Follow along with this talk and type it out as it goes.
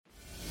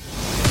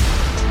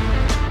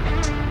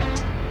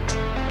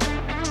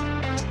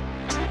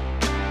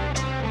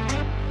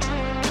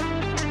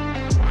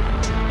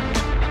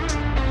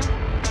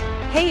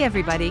Hey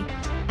everybody,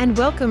 and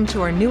welcome to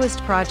our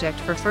newest project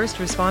for First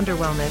Responder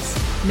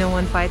Wellness, No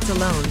One Fights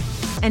Alone,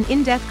 an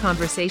in-depth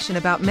conversation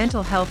about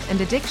mental health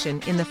and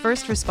addiction in the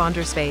first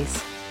responder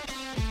space.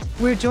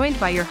 We're joined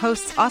by your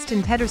hosts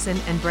Austin Pedersen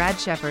and Brad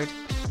Shepard.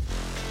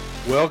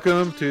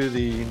 Welcome to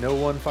the No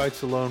One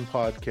Fights Alone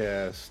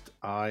podcast.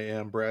 I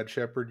am Brad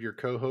Shepard, your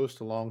co-host,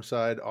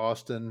 alongside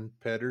Austin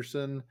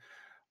Pedersen.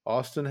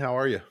 Austin, how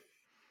are you?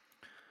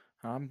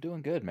 I'm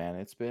doing good, man.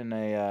 It's been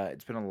a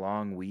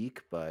long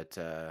week, but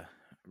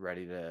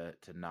ready to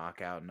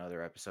knock out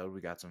another episode.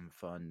 We got some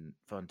fun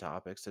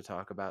topics to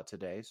talk about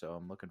today, so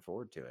I'm looking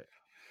forward to it.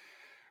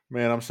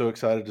 Man, I'm so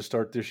excited to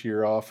start this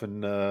year off,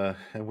 and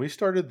we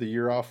started the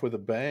year off with a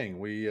bang.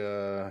 We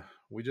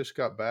just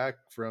got back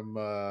from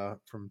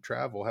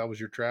travel. How was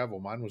your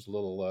travel? Mine was a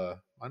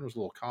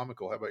little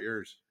comical. How about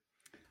yours?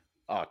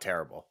 Oh,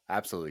 terrible.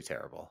 Absolutely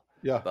terrible.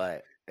 Yeah.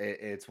 But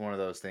it's one of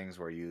those things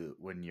where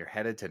when you're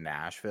headed to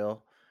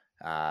Nashville,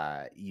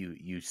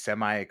 you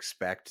semi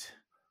expect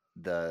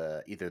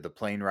either the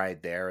plane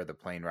ride there or the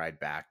plane ride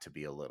back to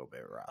be a little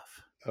bit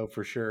rough. Oh,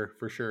 for sure,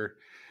 for sure.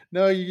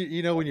 No,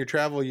 you know when you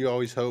travel, you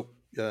always hope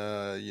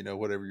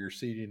whatever your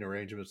seating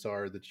arrangements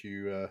are that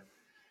you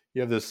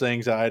have this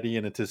anxiety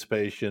and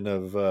anticipation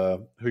of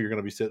who you're going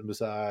to be sitting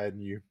beside,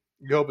 and you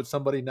hope it's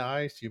somebody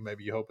nice. You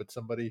hope it's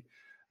somebody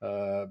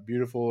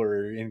beautiful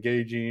or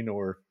engaging,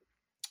 or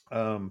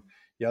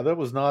yeah, that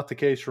was not the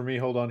case for me.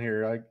 Hold on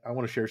here, I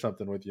want to share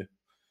something with you.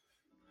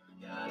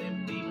 Got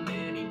empty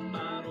many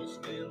bottles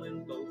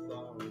filling both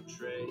our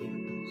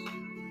trays.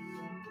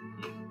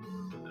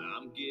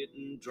 I'm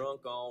getting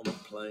drunk on a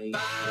plane.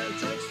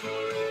 Drinks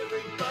for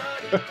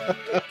everybody.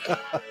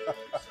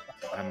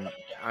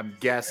 I'm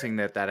guessing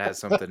that has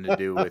something to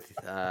do with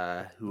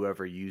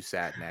whoever you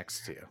sat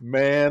next to.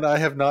 Man, I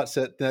have not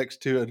sat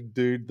next to a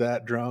dude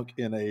that drunk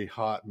in a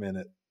hot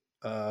minute.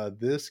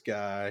 This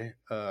guy,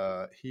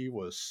 he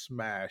was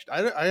smashed.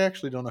 I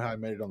actually don't know how I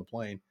made it on the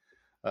plane.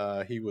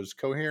 He was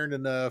coherent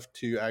enough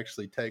to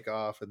actually take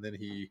off, and then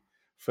he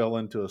fell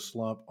into a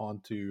slump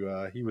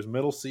he was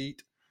middle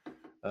seat.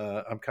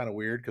 I'm kind of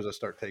weird because I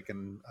start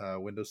taking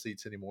window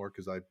seats anymore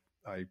because I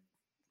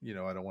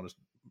don't want to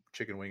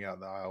chicken wing out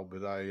in the aisle,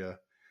 but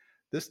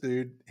this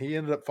dude, he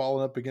ended up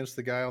falling up against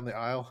the guy on the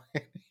aisle.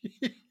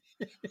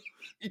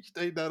 He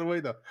stayed that way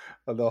the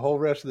whole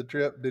rest of the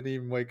trip. Didn't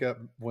even wake up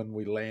when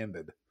we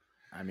landed.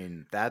 I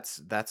mean, that's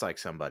like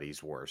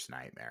somebody's worst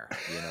nightmare.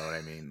 You know what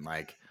I mean?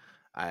 Like,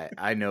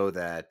 I know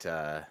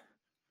that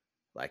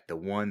like the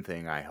one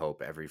thing I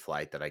hope every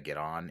flight that I get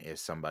on is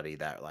somebody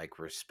that like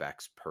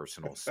respects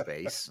personal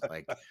space.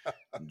 Like,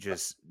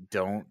 just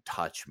don't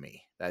touch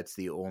me. That's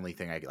the only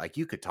thing like.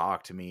 You could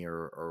talk to me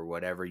or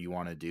whatever you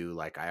want to do.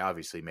 Like, I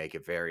obviously make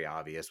it very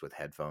obvious with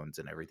headphones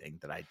and everything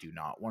that I do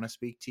not want to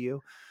speak to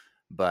you.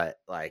 But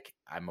like,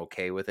 I'm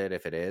okay with it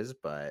if it is.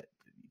 But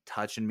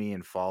touching me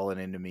and falling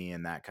into me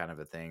and that kind of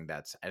a thing,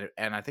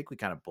 and I think we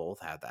kind of both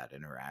had that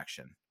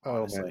interaction,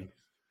 honestly. Oh man.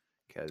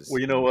 Because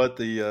well, you know what,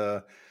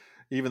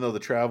 even though the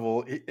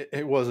travel,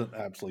 it wasn't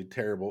absolutely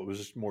terrible, it was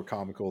just more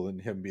comical than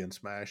him being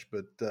smashed.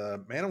 But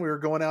man, we were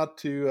going out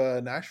to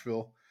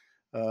Nashville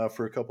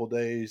for a couple of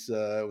days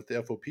with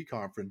the FOP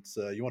conference.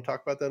 You want to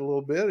talk about that a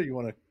little bit, or you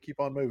want to keep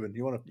on moving?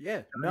 You want to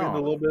yeah, dive into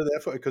a little bit of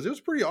that, because it was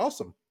pretty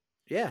awesome.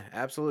 Yeah,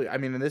 absolutely. I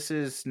mean, this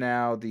is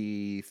now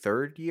the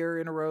third year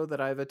in a row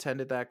that I've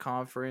attended that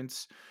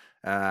conference.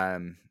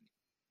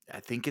 I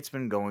think it's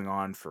been going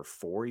on for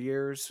 4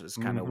 years. It's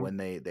kind of when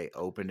they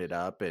opened it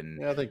up, and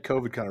yeah, I think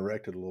COVID kind of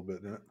wrecked it a little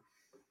bit, didn't it?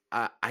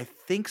 I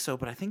think so,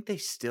 but I think they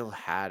still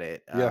had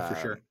it. Yeah, for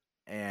sure.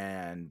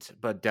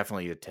 But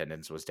definitely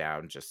attendance was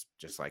down, just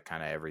like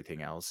kind of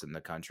everything else in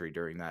the country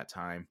during that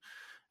time.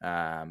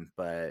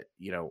 But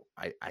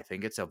I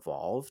think it's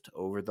evolved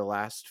over the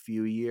last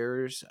few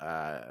years.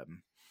 I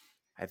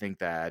think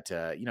that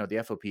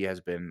the FOP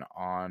has been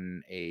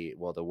on the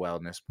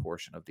wellness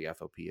portion of the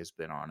FOP has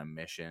been on a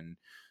mission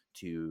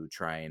to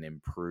try and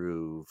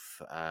improve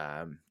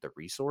the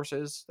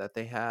resources that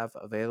they have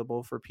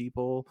available for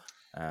people.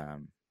 I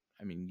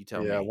mean, you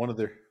tell me. Yeah, one of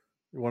their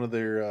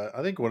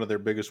I think one of their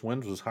biggest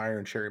wins was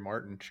hiring Sherry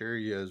Martin.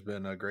 Sherry has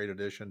been a great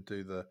addition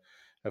to the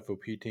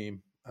FOP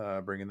team,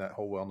 bringing that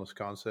whole wellness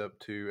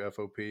concept to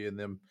FOP, and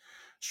them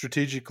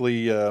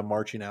strategically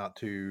marching out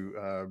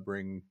to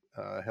bring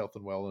health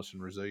and wellness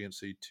and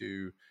resiliency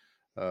to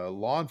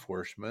law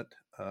enforcement.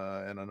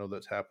 And I know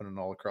that's happening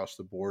all across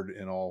the board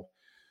in all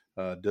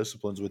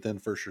disciplines within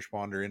first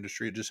responder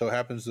industry. It just so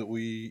happens that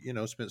we,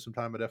 spent some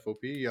time at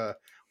FOP.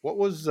 What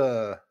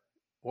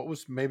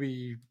was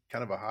maybe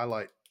kind of a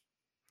highlight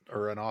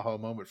or an aha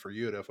moment for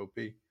you at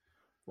FOP?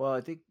 Well,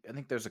 I think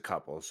there's a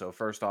couple. So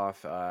first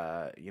off,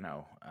 our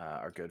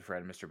good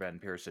friend Mr. Ben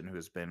Pearson, who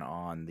has been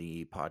on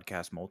the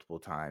podcast multiple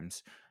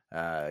times,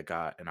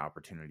 got an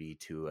opportunity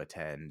to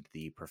attend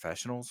the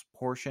professionals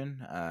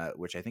portion,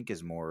 which I think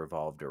is more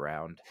evolved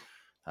around,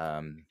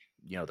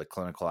 the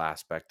clinical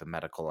aspect, the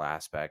medical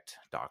aspect,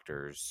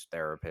 doctors,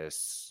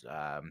 therapists,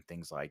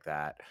 things like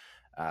that.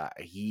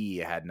 he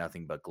had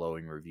nothing but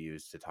glowing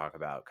reviews to talk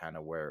about kind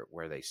of where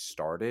they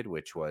started,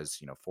 which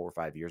was 4 or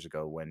 5 years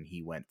ago when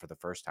he went for the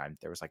first time.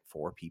 There was like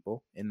 4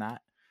 people in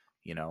that.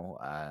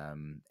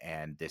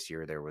 And this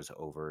year there was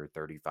over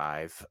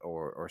 35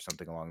 or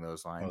something along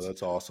those Oh, lines.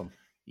 that's awesome.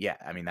 Yeah,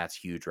 I mean that's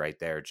huge right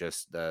there.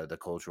 Just the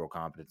cultural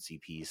competency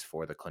piece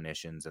for the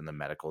clinicians and the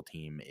medical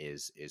team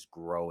is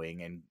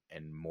growing,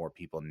 and more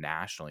people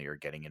nationally are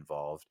getting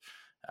involved,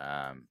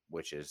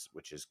 which is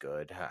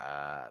good.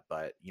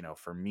 But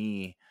for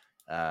me,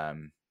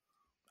 um,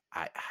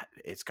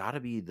 it's got to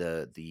be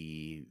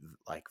the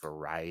like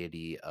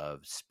variety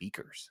of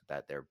speakers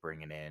that they're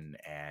bringing in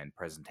and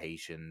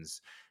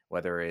presentations,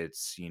 whether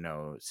it's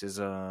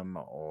SISM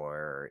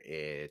or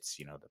it's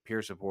the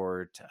peer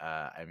support.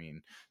 I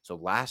mean, so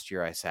last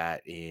year I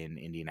sat in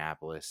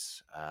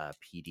Indianapolis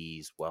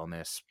PD's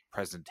wellness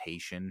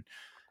presentation,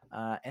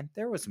 and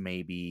there was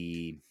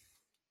maybe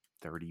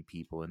 30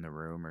 people in the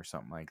room or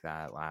something like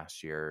that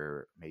last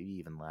year, maybe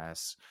even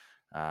less.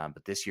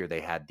 But this year they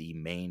had the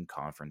main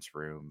conference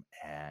room,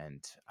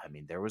 and I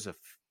mean, there was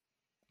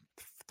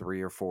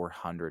 300 or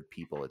 400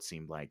 people, it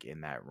seemed like,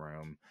 in that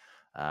room.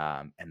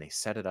 And they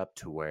set it up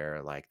to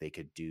where like they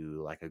could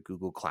do like a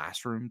Google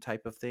Classroom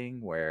type of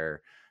thing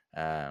where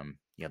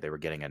they were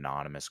getting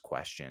anonymous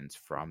questions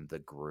from the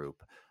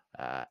group.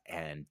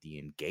 And the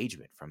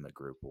engagement from the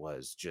group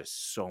was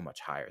just so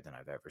much higher than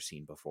I've ever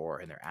seen before.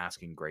 And they're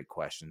asking great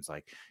questions,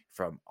 like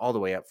from all the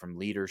way up from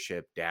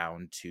leadership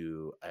down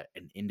to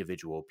an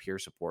individual peer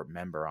support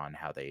member on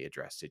how they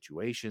address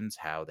situations,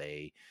 how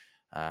they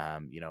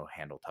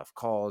handle tough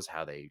calls,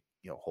 how they,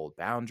 hold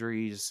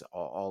boundaries,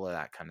 all of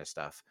that kind of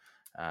stuff.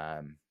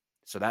 Um,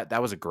 so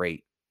that was a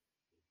great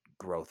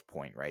growth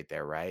point right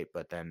there, right?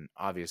 But then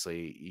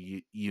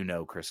obviously you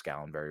know Chris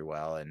Scallon very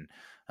well, and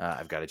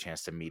I've got a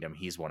chance to meet him.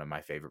 He's one of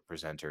my favorite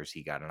presenters.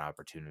 He got an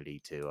opportunity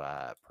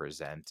to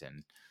present,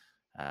 and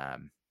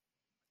um,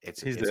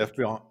 He's it's the a F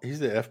bomb. He's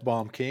the F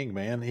bomb king,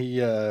 man.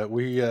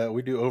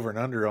 We do over and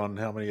under on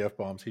how many F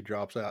bombs he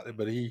drops out,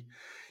 but he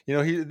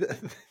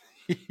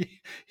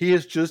he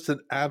is just an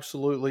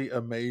absolutely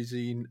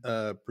amazing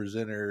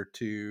presenter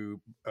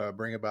to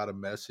bring about a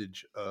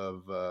message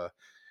of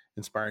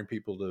inspiring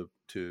people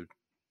to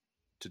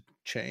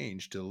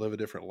change, to live a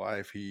different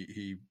life.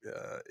 He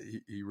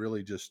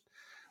really just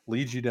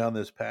leads you down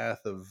this path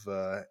of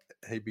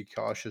hey, be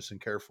cautious and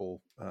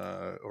careful,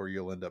 or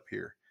you'll end up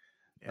here.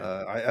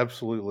 yeah. I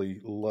absolutely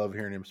love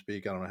hearing him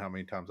speak. I don't know how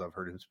many times I've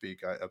heard him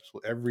speak. I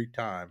absolutely every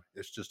time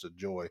it's just a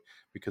joy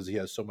because he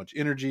has so much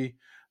energy.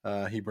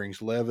 He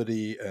brings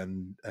levity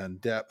and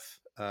depth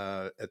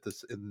at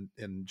this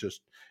in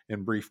just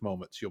in brief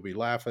moments. You'll be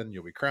laughing,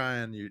 you'll be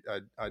crying.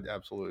 I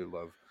absolutely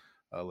love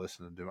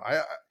listening to him.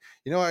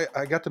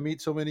 I got to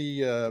meet so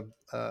many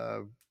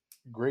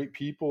great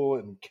people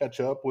and catch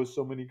up with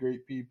so many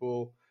great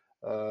people.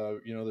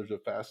 There's a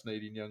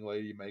fascinating young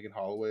lady, Megan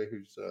Holloway,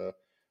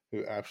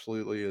 who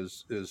absolutely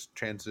is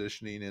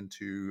transitioning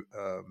into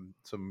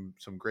some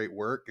great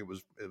work. It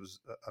was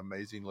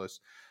amazing.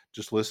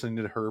 Just listening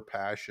to her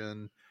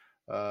passion.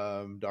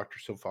 Dr.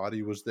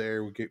 Sofati was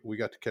there. We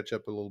got to catch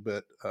up a little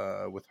bit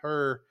with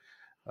her.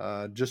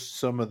 Just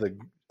some of the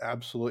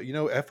absolute,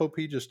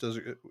 FOP just does.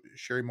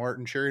 Sherry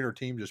Martin, Sherry and her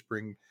team just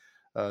bring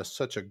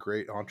such a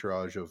great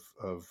entourage of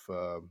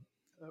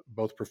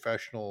both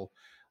professional,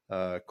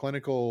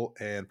 clinical,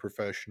 and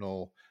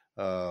professional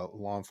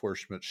law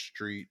enforcement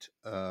street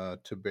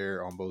to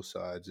bear on both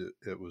sides.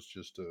 It was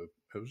just a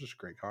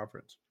great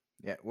conference.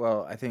 Yeah,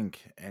 well, I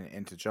think,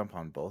 and to jump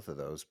on both of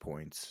those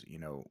points,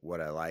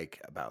 what I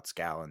like about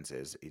Scallons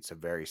is it's a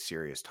very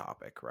serious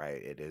topic,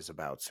 right? It is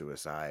about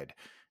suicide.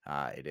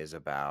 It is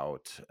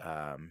about,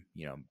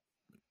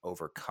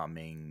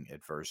 overcoming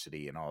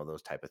adversity and all of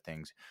those type of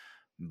things.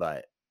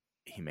 But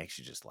he makes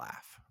you just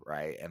laugh,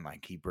 right? And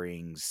like he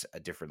brings a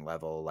different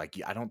level. Like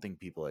I don't think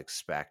people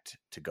expect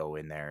to go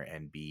in there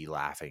and be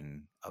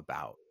laughing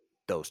about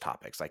those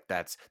topics. Like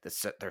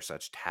they're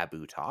such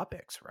taboo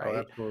topics, Oh,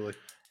 right? absolutely.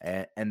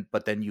 And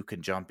but then you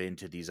can jump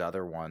into these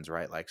other ones,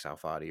 right? Like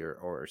Salfati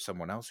or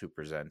someone else who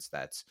presents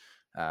that's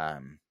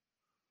um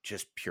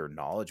just pure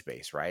knowledge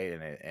base, right?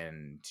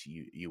 And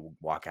you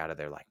walk out of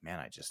there like, man,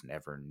 I just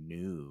never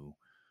knew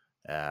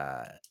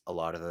uh, a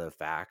lot of the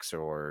facts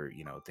or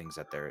things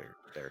that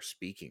they're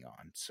speaking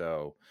on.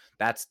 So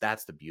that's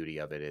the beauty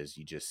of it, is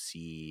you just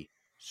see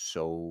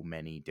so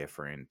many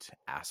different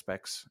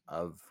aspects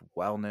of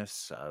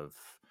wellness, of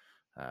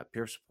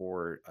peer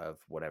support, of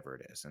whatever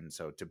it is. And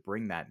so to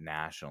bring that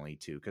nationally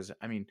too, because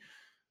I mean,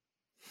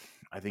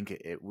 I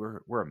think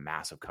we're a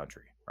massive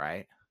country,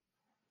 right?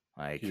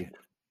 Like, Huge.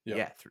 Yep.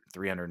 yeah,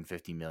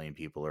 350 million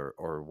people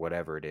or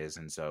whatever it is.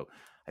 And so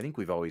I think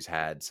we've always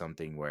had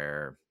something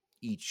where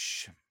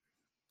each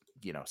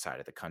side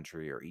of the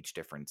country or each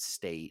different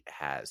state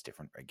has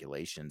different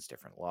regulations,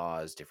 different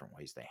laws, different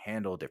ways they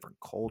handle different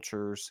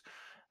cultures.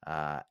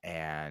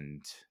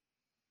 And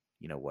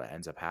what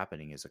ends up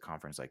happening is a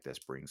conference like this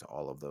brings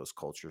all of those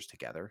cultures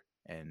together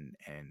and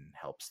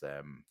helps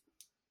them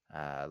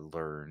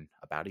learn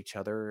about each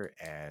other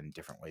and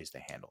different ways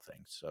they handle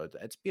things. So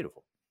it's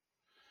beautiful.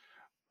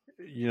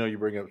 You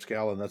bring up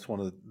Scallon. That's one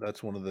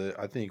of the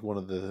I think one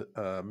of the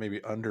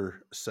maybe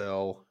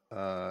undersell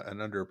and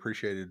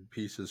underappreciated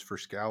pieces for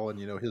Scallon.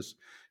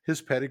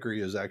 His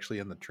pedigree is actually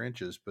in the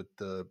trenches, but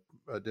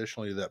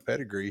additionally to that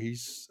pedigree,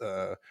 he's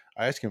I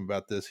asked him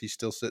about this. He's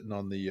still sitting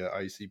on the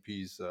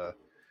ICP's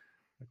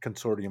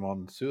consortium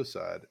on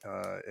suicide,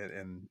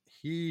 and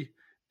he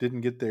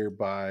didn't get there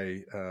by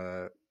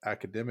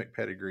academic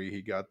pedigree.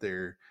 He got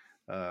there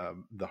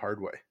the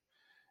hard way.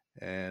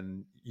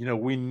 And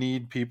we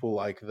need people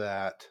like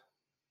that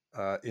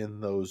in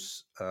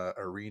those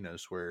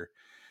arenas where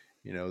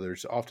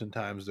there's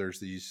oftentimes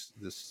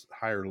this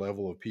higher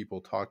level of people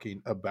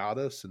talking about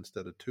us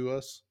instead of to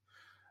us,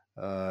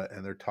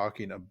 and they're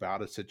talking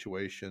about a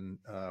situation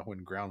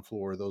when ground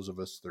floor, those of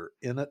us that are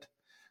in it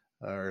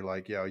are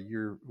like, yeah,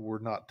 we're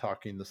not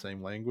talking the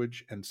same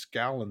language, and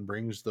Scallon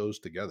brings those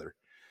together.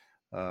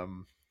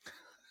 Um,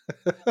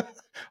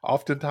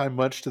 Oftentimes,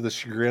 much to the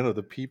chagrin of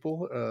the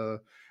people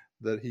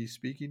that he's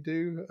speaking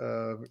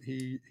to,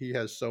 he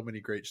has so many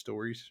great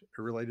stories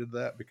related to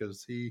that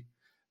because they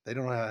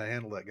don't know how to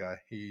handle that guy.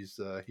 He's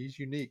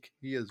unique.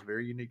 He is a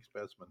very unique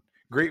specimen.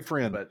 Great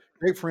friend, But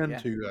great friend yeah,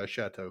 to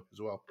Chateau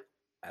as well.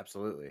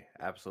 absolutely,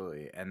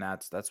 absolutely. And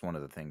that's one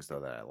of the things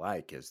though that I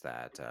like is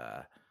that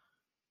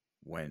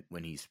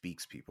when he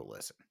speaks, people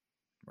listen,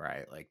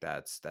 right? Like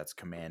that's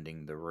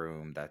commanding the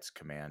room, that's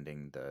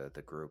commanding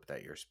the group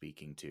that you're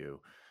speaking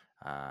to,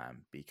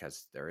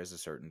 because there is a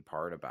certain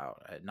part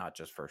about not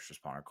just first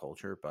responder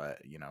culture, but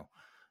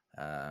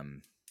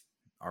um,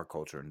 our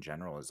culture in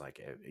general is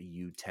like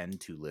you tend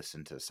to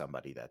listen to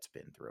somebody that's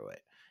been through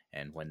it,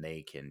 and when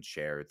they can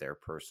share their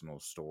personal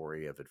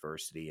story of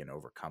adversity and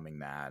overcoming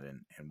that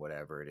and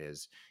whatever it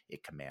is,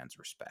 it commands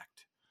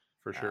respect.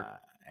 For sure. uh,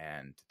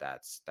 and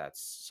that's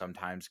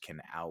sometimes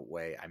can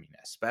outweigh, I mean,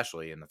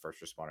 especially in the first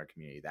responder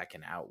community, that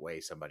can outweigh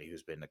somebody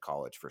who's been to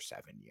college for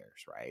 7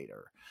 years, right?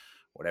 Or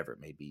whatever it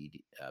may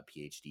be, a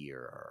PhD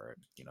or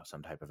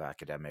some type of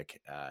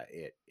academic.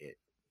 It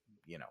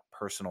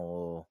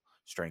personal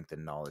strength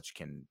and knowledge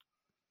can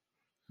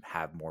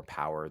have more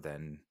power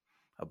than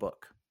a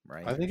book, I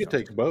right? Or think it something.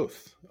 takes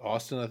both,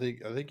 Austin. I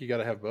think you got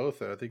to have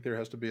both. I think there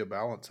has to be a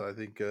balance. I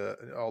think,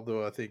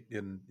 although I think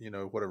in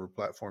whatever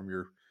platform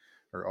you're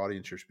or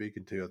audience you're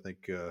speaking to, I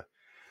think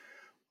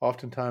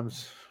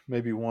oftentimes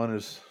maybe one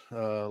is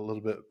a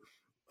little bit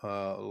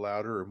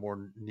louder or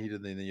more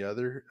needed than the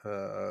other.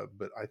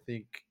 But I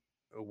think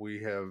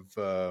we have.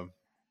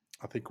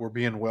 I think we're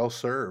being well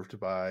served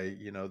by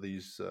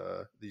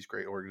these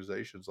great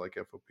organizations like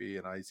FOP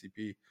and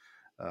ICP,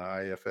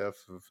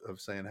 IFF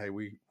of saying, hey,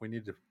 we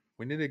need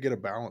to get a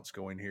balance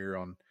going here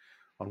on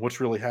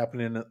what's really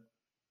happening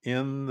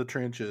in the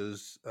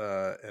trenches,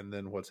 and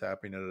then what's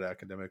happening at an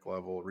academic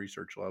level,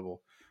 research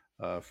level,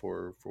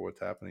 for what's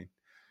happening.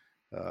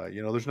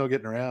 There's no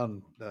getting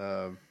around.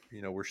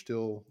 We're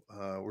still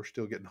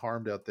getting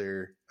harmed out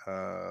there.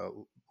 A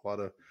lot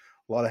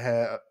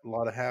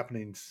of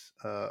happenings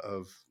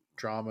of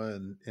trauma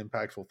and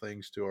impactful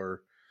things to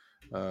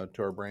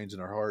our brains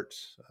and our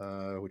hearts,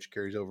 which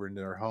carries over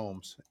into our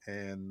homes.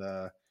 And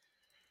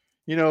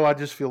I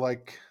just feel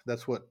like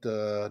that's what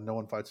No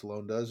One Fights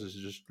Alone does, is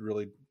just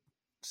really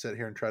sit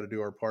here and try to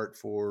do our part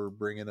for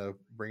bringing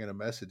a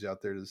message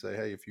out there to say,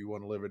 hey, if you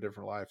want to live a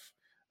different life,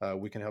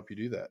 we can help you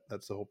do that.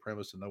 That's the whole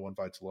premise of No One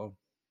Fights Alone.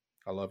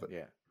 I love it.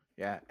 Yeah,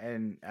 yeah.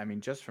 And I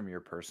mean, just from your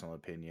personal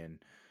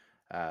opinion,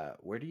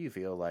 where do you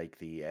feel like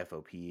the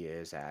FOP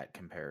is at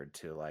compared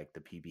to like the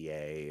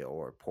PBA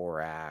or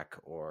PORAC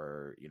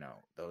or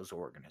those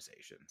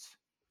organizations?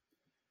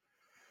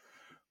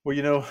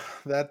 Well,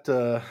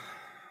 that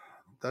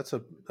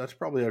that's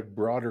probably a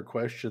broader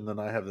question than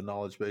I have the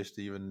knowledge base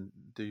to even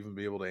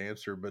be able to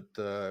answer. But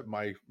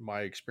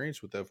my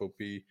experience with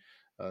FOP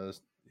uh,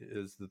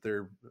 is that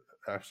they're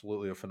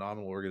absolutely a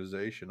phenomenal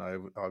organization. I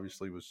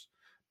obviously was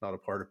not a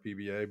part of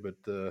PBA, but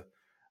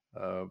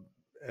uh,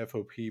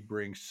 FOP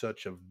brings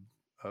such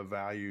a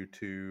value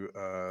to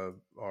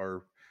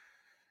our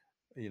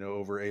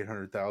over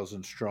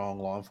 800,000 strong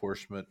law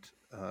enforcement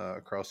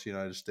across the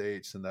United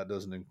States, and that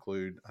doesn't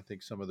include, I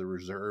think, some of the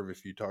reserve.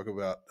 If you talk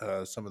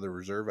about some of the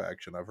reserve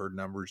action, I've heard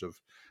numbers of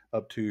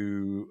up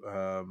to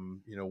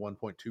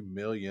 1.2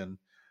 million,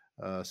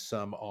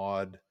 some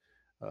odd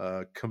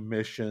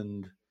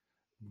commissioned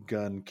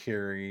gun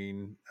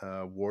carrying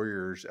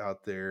warriors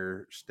out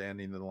there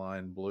standing the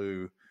line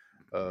blue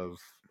of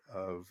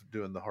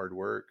doing the hard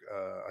work.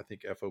 I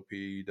think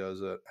FOP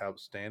does an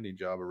outstanding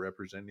job of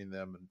representing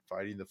them and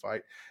fighting the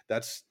fight.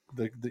 That's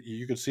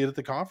you could see it at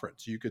the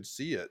conference. You could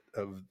see it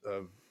of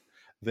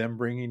them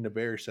bringing to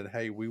bear, said,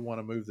 hey, we want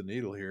to move the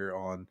needle here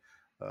on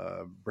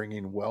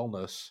bringing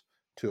wellness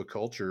to a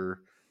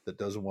culture that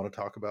doesn't want to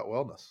talk about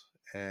wellness.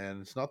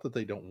 And it's not that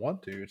they don't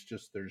want to, it's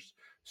just there's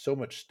so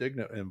much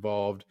stigma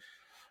involved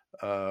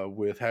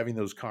with having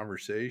those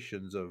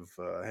conversations of,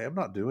 hey, I'm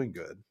not doing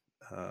good.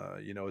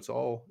 It's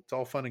all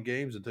fun and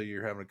games until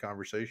you're having a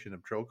conversation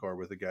of troll car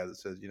with a guy that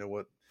says, you know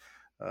what,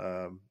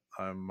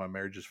 my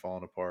marriage is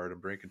falling apart. I'm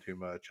drinking too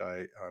much.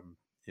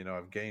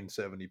 I've gained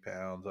 70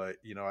 pounds.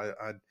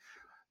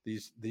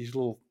 These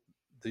little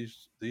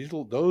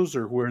those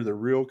are where the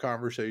real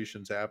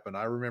conversations happen.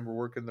 I remember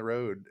working the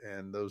road,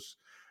 and those,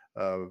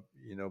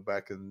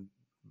 back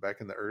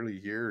in the early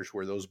years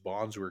where those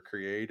bonds were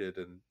created,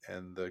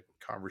 and the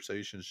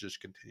conversations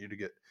just continue to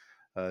get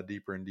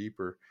deeper and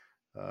deeper,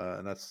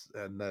 and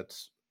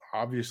that's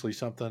obviously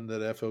something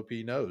that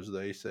FOP knows.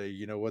 They say,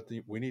 you know what,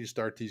 we need to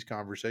start these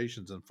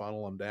conversations and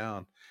funnel them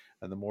down,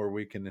 and the more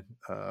we can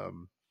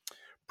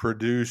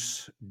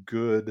produce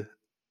good,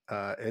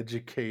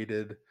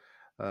 educated,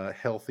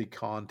 healthy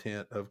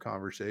content of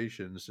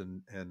conversations,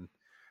 and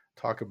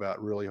talk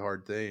about really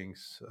hard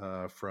things,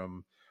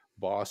 from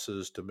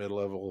bosses to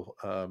mid-level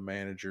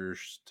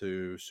managers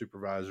to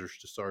supervisors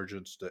to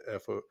sergeants to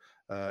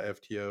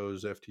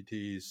FTOs,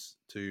 FTTs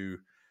to,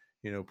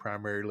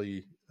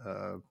 primarily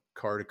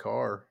car to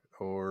car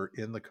or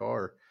in the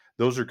car.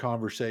 Those are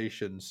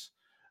conversations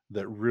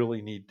that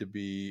really need to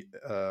be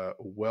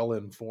well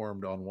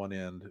informed on one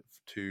end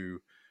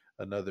to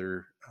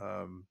another,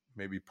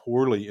 maybe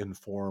poorly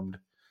informed,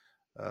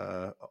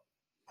 uh,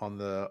 on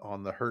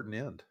the hurting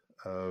end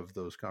of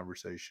those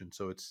conversations.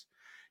 So it's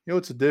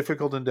a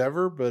difficult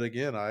endeavor, but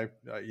again,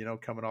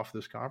 coming off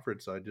this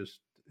conference,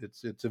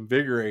 it's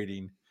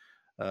invigorating,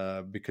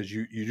 because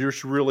you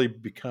just really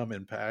become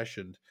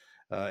impassioned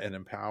and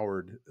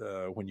empowered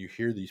when you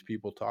hear these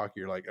people talk.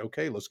 You're like,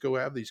 okay, let's go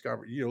have these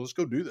conversations. Let's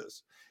go do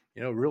this.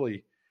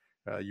 Really,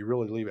 you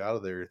really leave out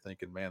of there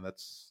thinking, man,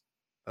 that's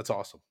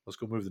awesome. Let's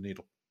go move the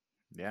needle.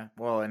 Yeah.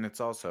 Well, and it's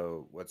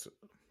also what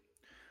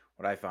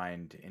I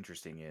find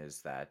interesting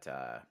is that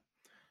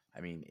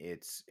I mean,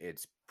 it's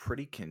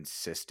pretty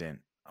consistent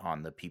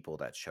on the people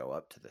that show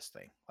up to this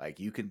thing. Like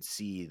you can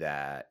see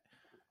that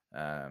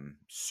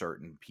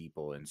certain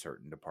people in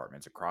certain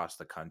departments across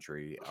the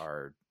country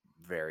are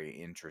very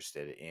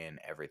interested in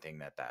everything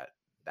that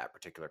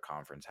particular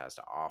conference has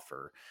to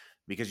offer,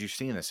 because you're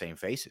seeing the same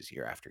faces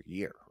year after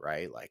year,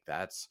 right? Like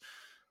I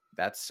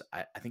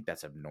think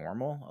that's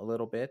abnormal a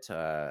little bit,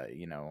 to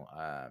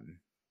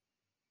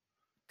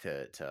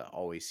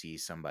always see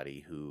somebody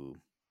who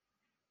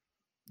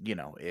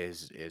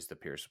is the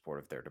peer support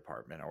of their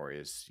department, or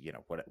is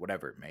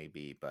whatever it may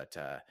be, but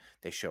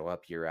they show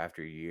up year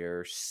after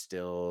year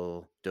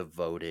still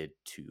devoted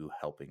to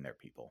helping their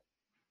people.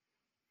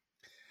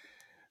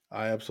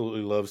 I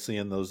absolutely love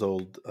seeing those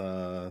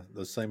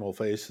same old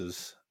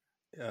faces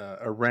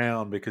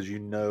around, because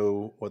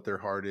what their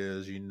heart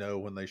is.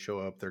 When they show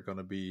up, they're going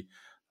to be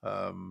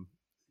um,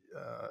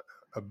 uh,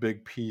 a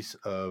big piece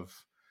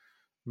of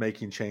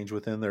making change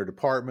within their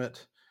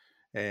department,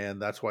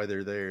 and that's why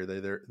they're there.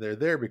 They're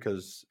there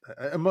because,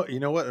 you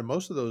know what? And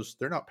most of those,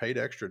 they're not paid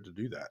extra to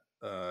do that.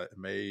 It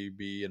may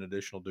be an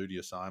additional duty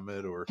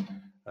assignment, or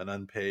an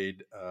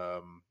unpaid,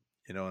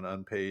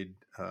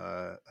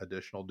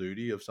 additional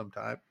duty of some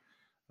type.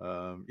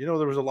 There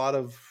was a lot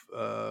of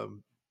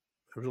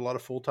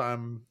full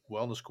time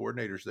wellness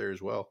coordinators there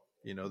as well.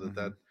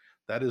 Mm-hmm.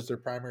 That is their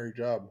primary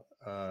job.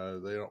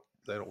 They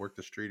don't work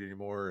the street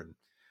anymore,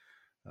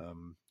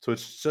 and so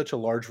it's such a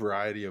large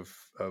variety of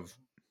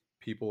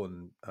people,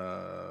 and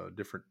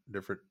different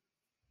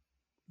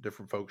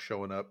folks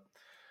showing up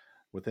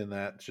within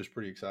that. It's just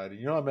pretty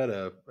exciting. I met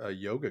a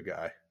yoga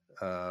guy.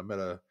 I met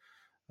a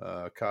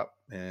cop,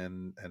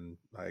 and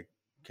I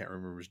can't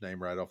remember his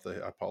name right off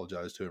the. I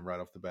apologize to him right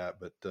off the bat,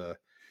 but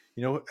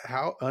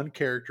how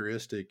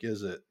uncharacteristic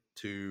is it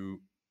to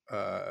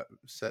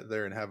sit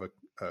there and have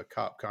a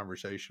cop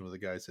conversation with a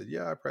guy who said,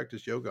 "Yeah, I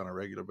practice yoga on a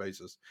regular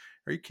basis."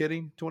 Are you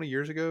kidding? 20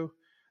 years ago,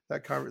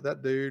 that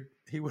dude,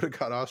 he would have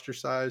got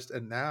ostracized,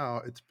 and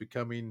now it's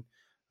becoming,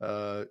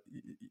 a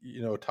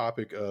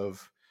topic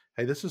of,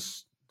 hey, this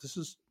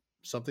is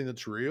something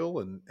that's real,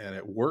 and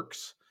it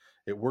works.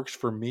 It works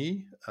for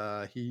me.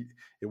 It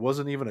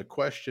wasn't even a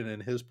question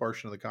in his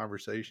portion of the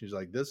conversation. He's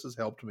like, this has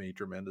helped me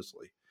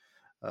tremendously.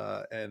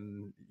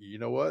 And you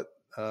know what?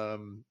 I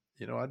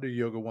do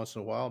yoga once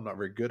in a while. I'm not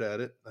very good at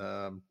it.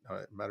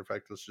 Matter of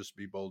fact, let's just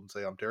be bold and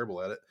say I'm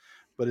terrible at it,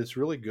 but it's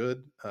really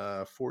good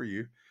for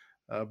you.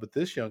 But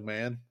this young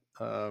man,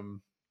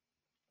 um,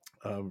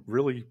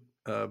 really,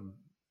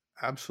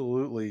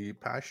 absolutely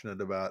passionate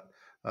about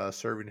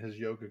serving his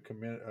yoga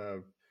community.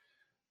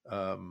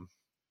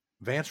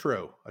 Vance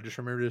Rowe. I just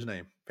remembered his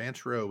name.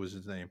 Vance Rowe was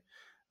his name.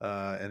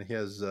 And he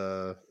has,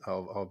 there's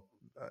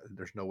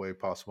no way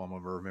possible I'm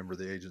going to remember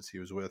the agency he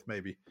was with,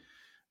 maybe.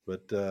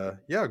 But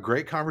yeah,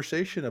 great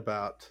conversation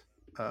about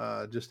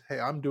just, hey,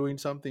 I'm doing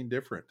something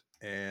different,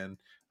 and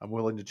I'm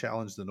willing to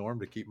challenge the norm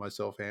to keep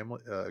myself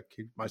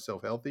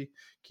healthy,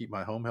 keep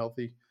my home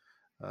healthy.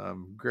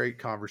 Great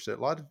conversation.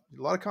 A lot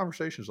of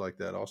conversations like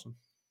that. Awesome.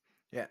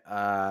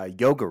 Yeah.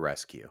 Yoga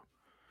Rescue.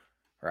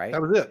 Right?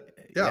 That was it.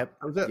 Yeah, Yep.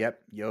 that was it.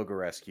 Yep. Yoga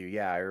Rescue.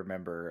 Yeah, I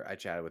remember I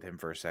chatted with him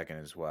for a second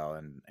as well,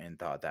 and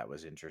thought that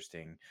was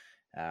interesting.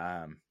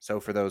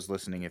 So for those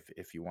listening,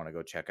 if you want to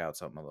go check out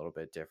something a little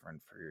bit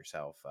different for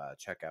yourself,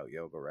 check out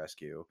Yoga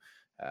Rescue.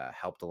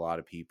 Helped a lot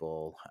of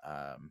people.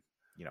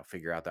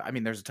 Figure out that. I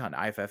mean, there's a ton.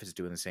 IFF is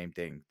doing the same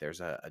thing. There's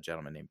a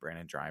gentleman named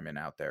Brandon Dryman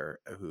out there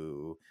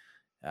who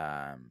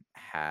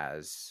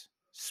has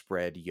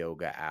spread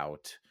yoga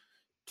out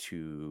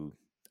to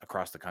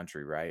across the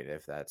country, right?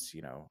 If that's,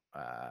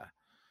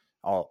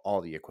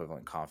 all the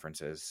equivalent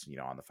conferences,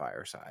 on the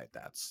fire side,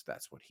 that's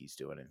what he's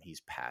doing and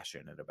he's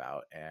passionate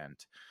about. And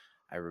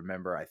I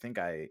remember, I think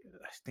I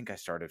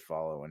started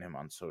following him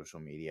on social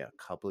media a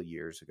couple of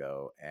years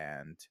ago,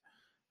 and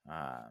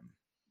um,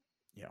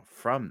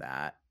 from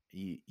that,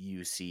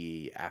 you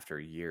see after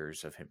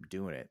years of him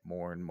doing it,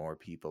 more and more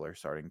people are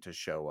starting to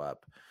show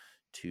up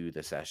to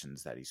the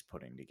sessions that he's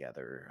putting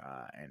together,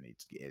 and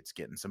it's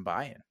getting some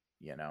buy-in.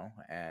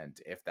 And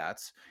if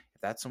that's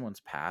someone's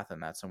path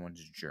and that's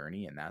someone's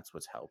journey and that's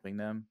what's helping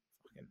them,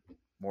 fucking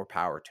more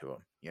power to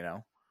them.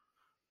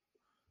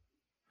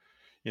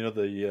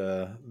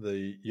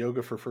 The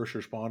Yoga for First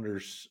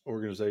Responders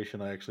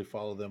organization. I actually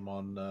follow them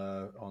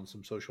on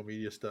some social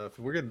media stuff.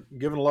 We're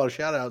giving a lot of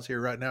shout outs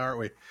here right now, aren't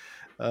we?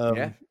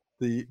 Yeah.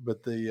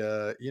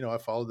 I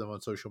followed them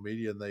on social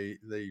media, and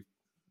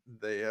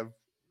they have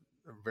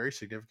a very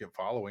significant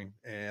following,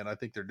 and I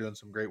think they're doing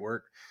some great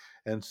work.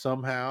 And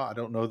somehow, I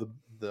don't know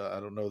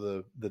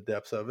the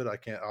depths of it. I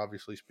can't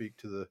obviously speak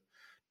to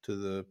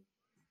the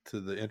to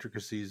the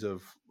intricacies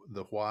of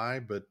the why,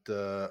 but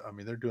I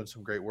mean, they're doing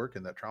some great work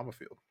in that trauma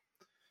field.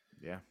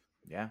 Yeah.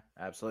 Yeah,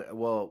 absolutely.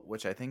 Well,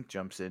 which I think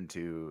jumps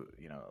into,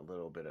 a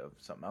little bit of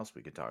something else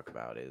we could talk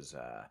about is,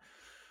 I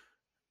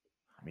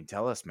mean,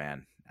 tell us,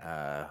 man.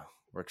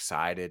 We're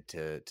excited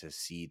to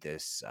see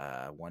this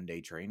 1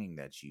 day training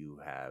that you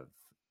have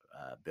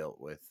built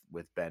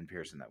with Ben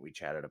Pearson that we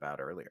chatted about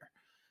earlier.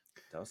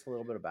 Tell us a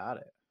little bit about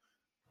it.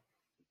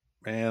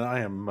 Man, I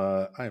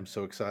am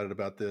so excited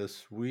about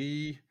this.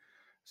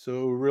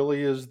 So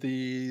really is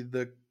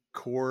the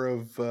core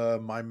of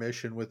my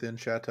mission within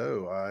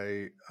Chateau.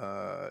 I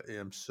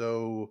am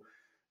so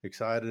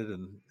excited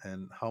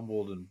and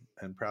humbled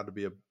and proud to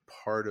be a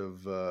part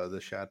of the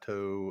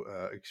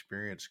Chateau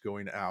experience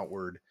going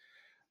outward.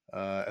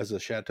 As a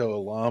Chateau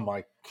alum,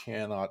 I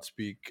cannot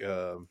speak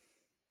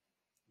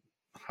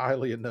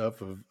highly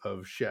enough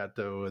of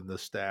Chateau and the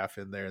staff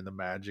in there and the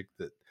magic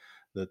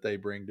that they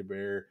bring to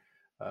bear.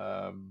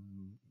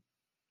 Um,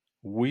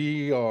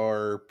 we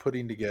are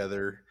putting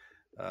together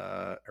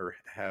or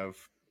have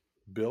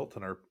built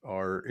and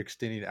are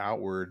extending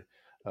outward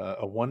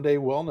a 1 day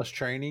wellness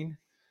training,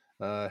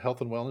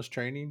 health and wellness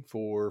training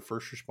for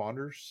first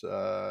responders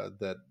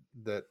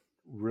that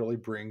really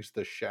brings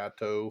the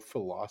Chateau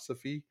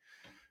philosophy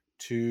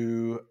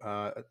to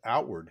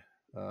outward.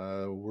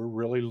 We're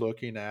really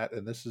looking at,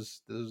 and this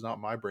is not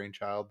my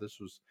brainchild.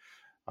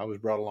 I was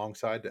brought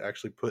alongside to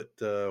actually put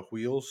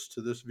wheels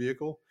to this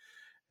vehicle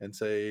and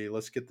say,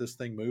 let's get this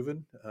thing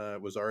moving. It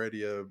was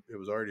already a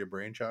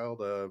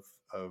brainchild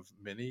of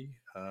many.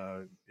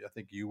 I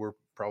think you were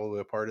probably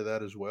a part of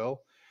that as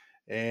well.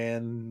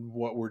 And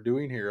what we're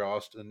doing here,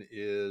 Austin,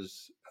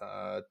 is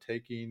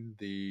taking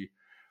the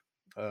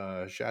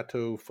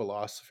Chateau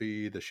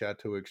philosophy, the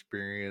Chateau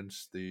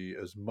experience, the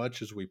as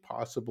much as we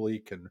possibly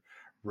can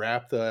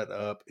wrap that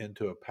up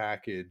into a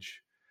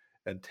package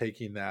and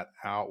taking that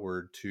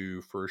outward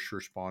to first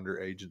responder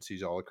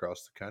agencies all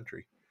across the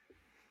country.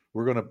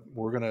 We're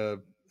gonna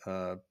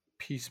uh,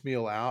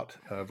 piecemeal out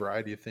a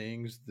variety of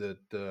things that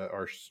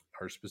are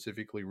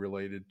specifically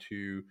related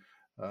to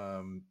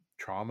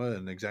trauma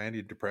and anxiety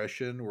and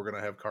depression. We're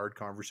gonna have hard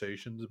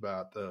conversations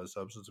about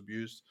substance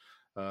abuse,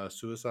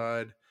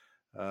 suicide,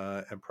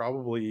 and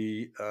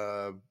probably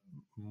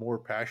more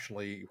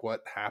passionately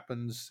what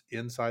happens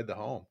inside the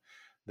home.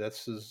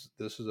 This is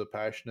a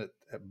passionate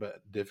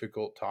but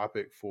difficult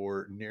topic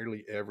for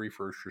nearly every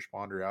first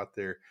responder out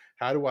there.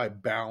 How do I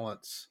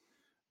balance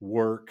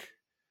work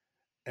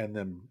and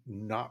then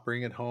not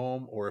bring it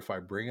home? Or if I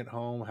bring it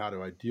home, how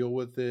do I deal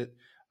with it?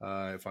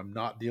 If I'm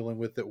not dealing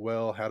with it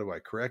well, how do I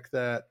correct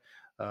that?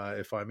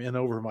 If I'm in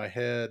over my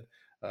head,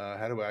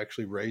 how do I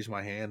actually raise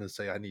my hand and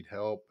say I need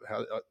help?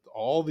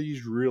 All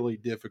these really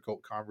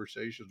difficult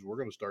conversations, we're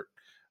going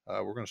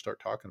to start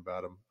talking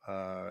about them,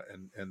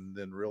 and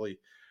then really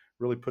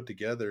put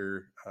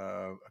together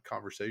a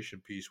conversation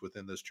piece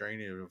within this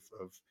training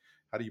of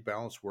how do you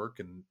balance work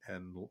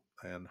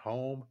and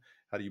home?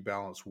 How do you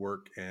balance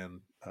work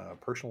and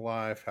personal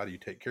life? How do you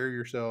take care of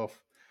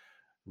yourself?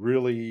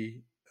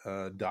 Really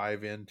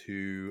dive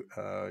into,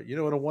 in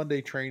a 1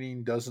 day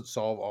training doesn't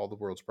solve all the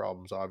world's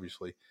problems,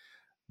 obviously,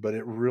 but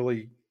it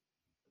really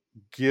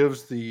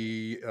gives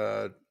the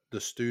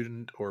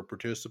student or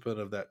participant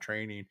of that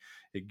training,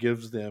 it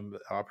gives them the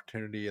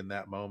opportunity in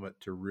that moment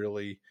to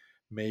really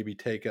maybe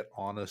take an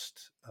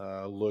honest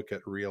look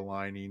at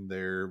realigning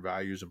their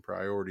values and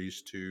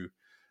priorities to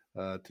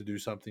do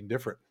something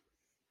different.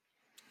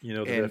 The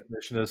And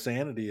definition of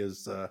sanity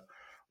is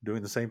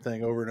doing the same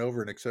thing over and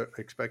over and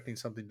expecting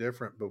something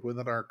different. But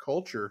within our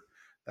culture,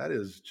 that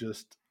is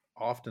just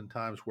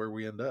oftentimes where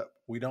we end up.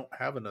 We don't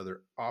have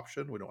another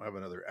option. We don't have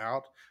another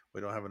out.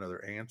 We don't have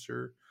another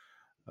answer.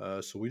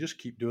 So we just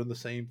keep doing the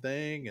same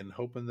thing and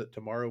hoping that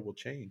tomorrow will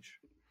change.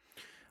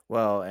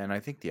 Well, and I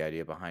think the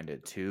idea behind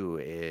it too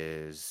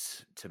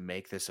is to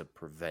make this a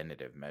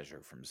preventative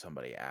measure from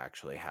somebody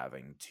actually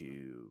having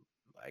to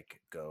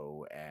like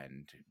go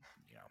and,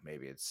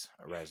 maybe it's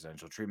a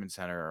residential treatment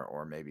center,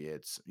 or maybe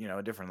it's,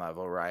 a different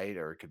level, right?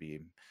 Or it could be,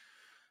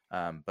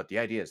 but the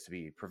idea is to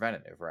be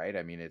preventative, right?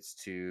 I mean, it's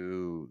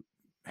to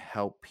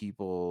help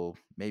people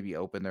maybe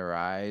open their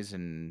eyes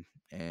and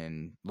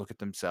look at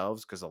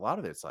themselves, because a lot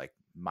of it's like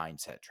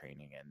mindset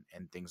training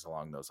and things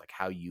along those, like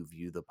how you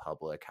view the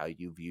public, how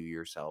you view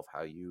yourself,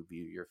 how you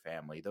view your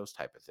family, those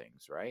type of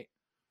things, right?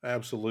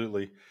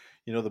 Absolutely.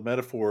 The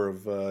metaphor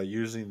of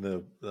using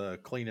the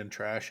cleaning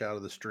trash out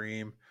of the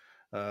stream,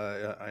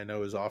 I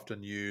know is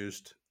often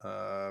used, but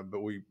I'm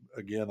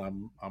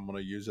going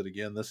to use it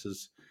again. This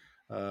is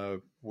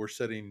we're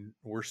setting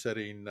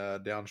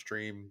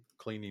downstream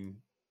cleaning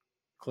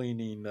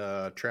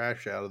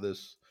trash out of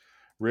this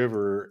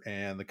river,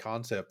 and the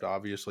concept,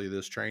 obviously,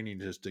 this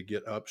training is to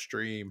get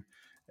upstream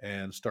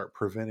and start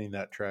preventing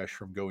that trash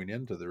from going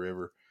into the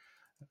river.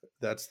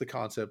 That's the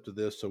concept of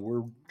this. So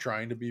we're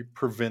trying to be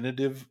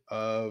preventative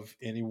of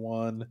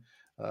anyone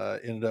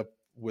ended up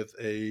with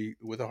a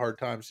hard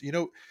times.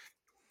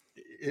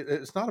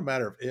 It's not a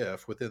matter of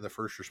if within the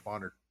first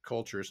responder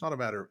culture. It's not a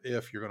matter of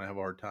if you're going to have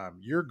a hard time.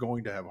 You're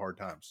going to have hard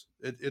times.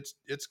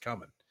 It's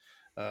coming.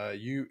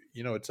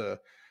 It's a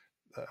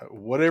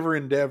whatever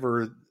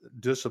endeavor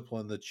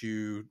discipline that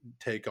you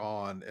take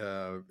on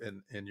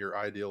in your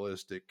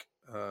idealistic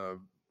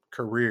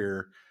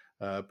career,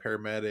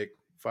 paramedic,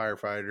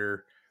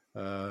 firefighter,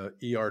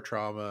 ER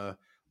trauma,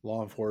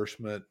 law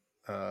enforcement,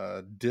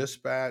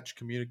 dispatch,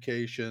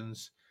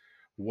 communications,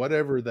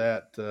 whatever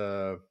that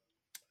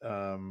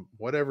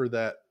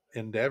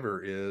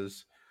endeavor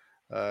is,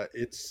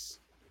 it's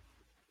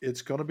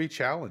going to be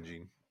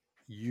challenging.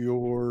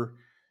 You're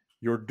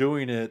you're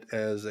doing it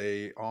as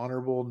a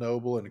honorable,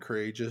 noble, and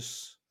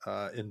courageous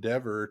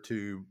endeavor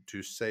to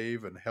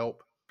save and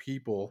help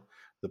people,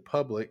 the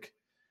public.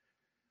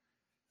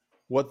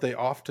 What they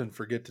often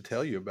forget to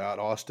tell you about,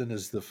 Austin,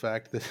 is the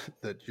fact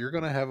that you're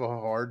going to have a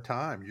hard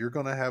time. You're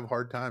going to have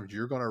hard times.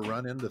 You're going to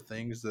run into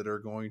things that are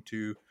going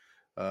to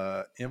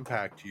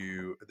impact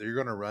you. You're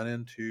going to run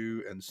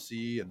into and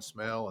see and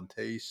smell and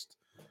taste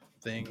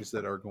things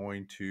that are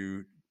going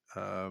to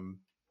um,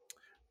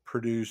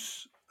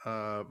 produce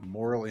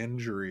moral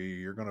injury.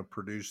 You're going to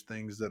produce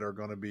things that are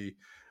going to be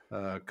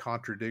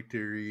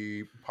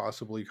contradictory,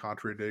 possibly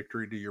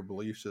contradictory to your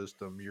belief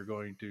system. You're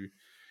going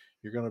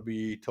to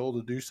be told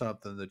to do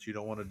something that you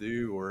don't want to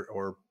do,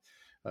 or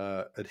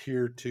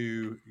adhere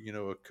to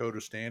a code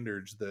of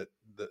standards that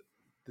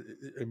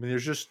I mean,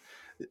 there's just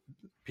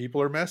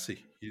people are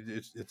messy.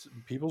 It's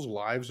people's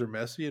lives are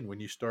messy, and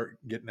when you start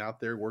getting out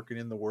there working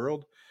in the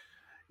world,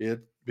 it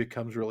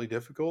becomes really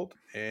difficult.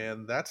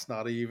 And that's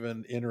not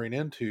even entering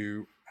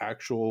into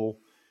actual,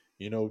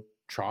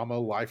 trauma,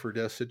 life or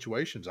death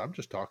situations. I'm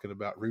just talking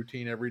about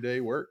routine everyday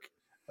work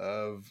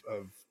of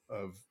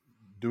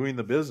doing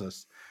the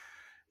business.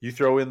 You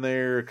throw in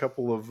there a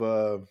couple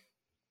of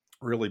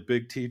really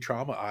big T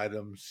trauma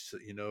items,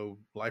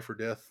 life or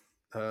death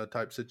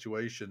type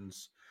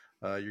situations.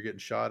 You're getting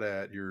shot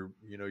at. You're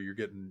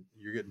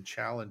getting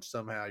challenged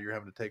somehow. You're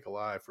having to take a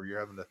life, or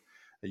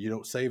you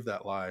don't save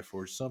that life,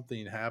 or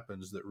something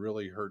happens that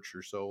really hurts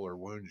your soul or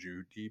wounds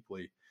you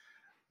deeply.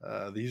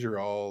 These are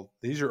all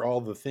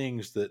the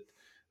things that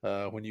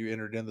when you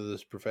entered into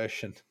this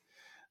profession,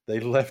 they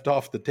left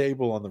off the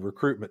table on the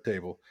recruitment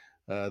table.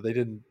 They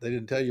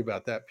didn't tell you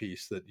about that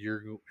piece, that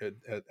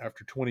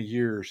after 20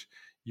 years,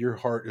 your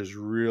heart is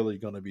really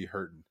going to be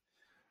hurting.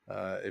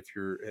 If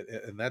you're,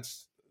 and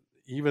that's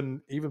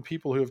even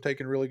people who have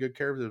taken really good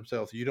care of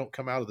themselves. You don't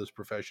come out of this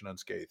profession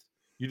unscathed.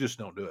 You just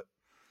don't do it.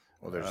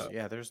 Well,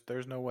 Uh,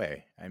 there's no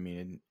way. I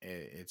mean,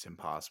 it's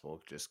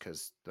impossible, just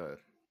because the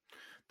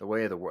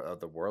way of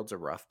the world's a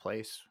rough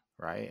place,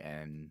 right?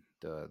 And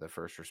the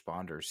first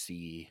responders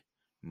see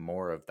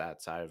more of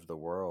that side of the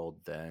world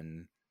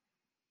than,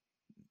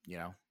 you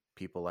know,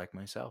 people like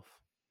myself.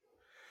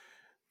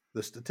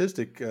 The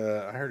statistic,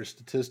 I heard a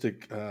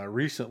statistic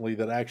recently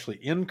that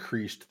actually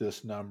increased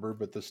this number,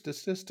 but the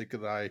statistic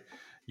that I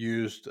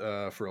used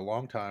for a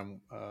long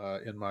time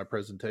in my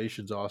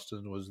presentations,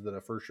 Austin, was that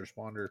a first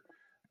responder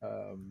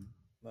um,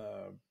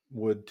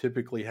 would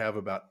typically have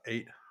about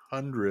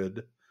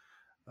 800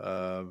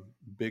 uh,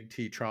 big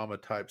T trauma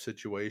type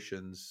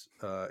situations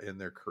in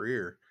their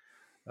career.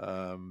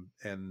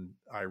 And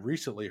I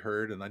recently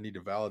heard, and I need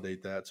to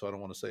validate that, so I don't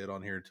want to say it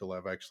on here until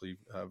I've actually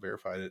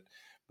verified it.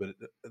 But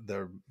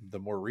the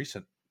more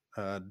recent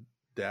uh,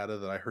 data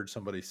that I heard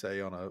somebody say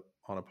on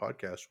a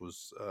podcast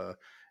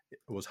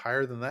was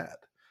higher than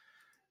that.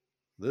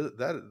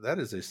 That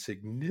is a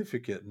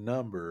significant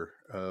number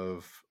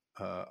of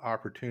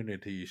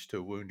opportunities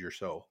to wound your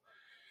soul.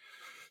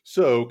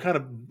 So kind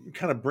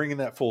of bringing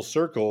that full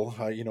circle,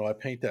 I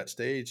paint that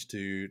stage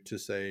to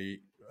say,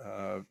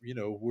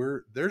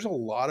 there's a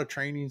lot of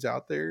trainings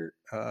out there,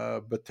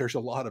 but there's a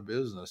lot of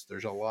business,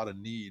 there's a lot of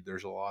need,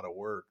 there's a lot of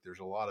work, there's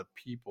a lot of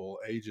people,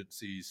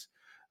 agencies,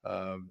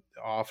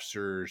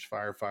 officers,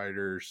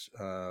 firefighters,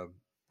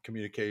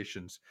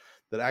 communications,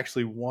 that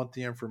actually want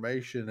the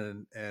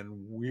information, and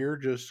we're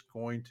just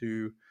going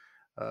to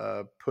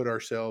put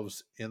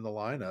ourselves in the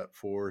lineup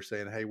for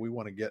saying, hey, we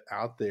want to get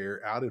out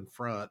there, out in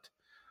front,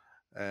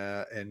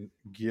 and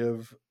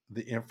give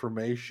the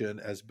information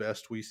as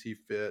best we see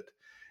fit.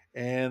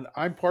 And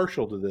I'm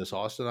partial to this,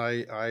 Austin.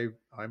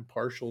 I'm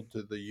partial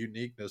to the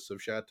uniqueness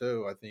of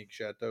Chateau. I think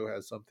Chateau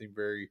has something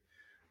very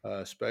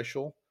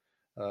special,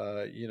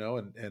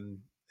 and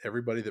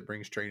everybody that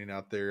brings training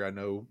out there, I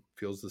know,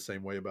 feels the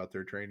same way about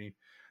their training.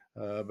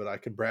 But I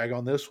can brag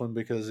on this one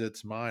because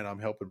it's mine. I'm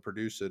helping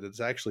produce it. It's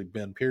actually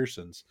Ben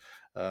Pearson's,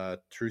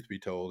 truth be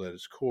told, at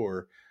its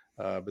core.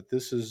 But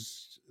this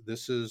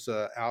is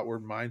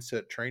outward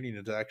mindset training.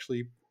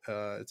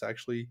 It's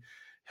actually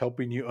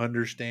helping you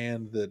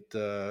understand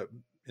that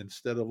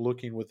instead of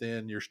looking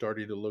within, you're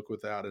starting to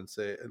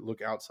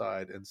look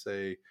outside and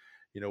say,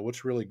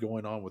 what's really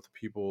going on with the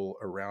people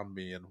around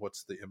me and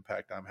what's the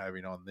impact I'm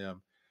having on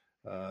them.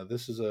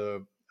 This is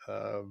a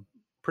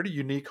pretty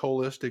unique,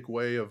 holistic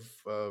way of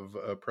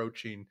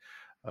approaching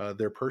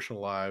their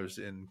personal lives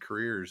and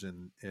careers,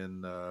 and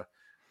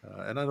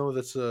I know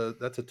that's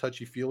a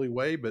touchy feely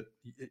way, but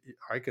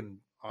I can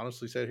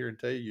honestly sit here and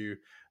tell you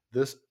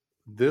this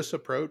this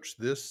approach,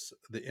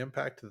 the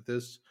impact that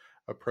this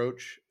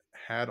approach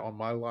had on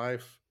my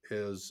life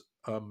is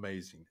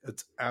amazing.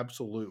 It's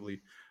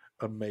absolutely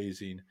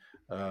amazing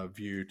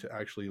view to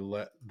actually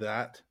let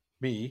that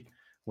me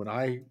when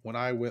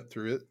I went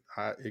through it,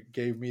 it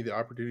gave me the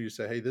opportunity to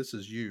say, "Hey, this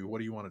is you. What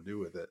do you want to do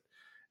with it?"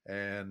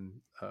 And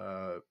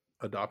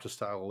adopt a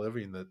style of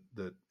living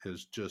that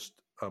is just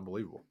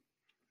unbelievable.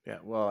 Yeah,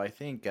 well, I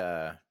think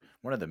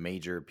one of the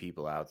major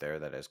people out there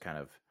that has kind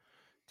of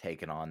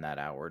taken on that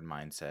outward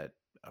mindset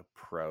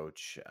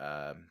approach,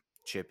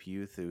 Chip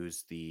Youth,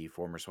 who's the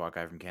former SWAT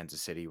guy from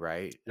Kansas City,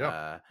 right?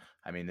 Yeah.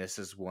 I mean, this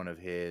is one of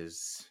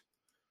his.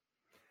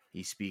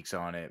 He speaks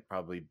on it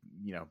probably,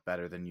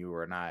 better than you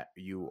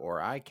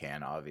or I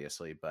can,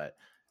 obviously. But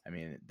I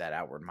mean, that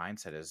outward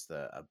mindset is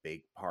a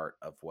big part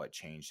of what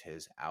changed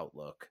his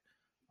outlook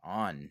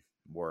on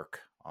work,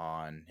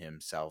 on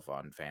himself,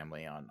 on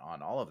family, on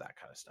all of that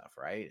kind of stuff,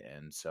 right?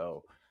 And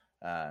so,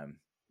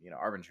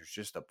 Arbinger's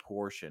just a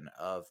portion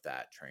of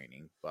that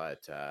training,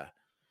 but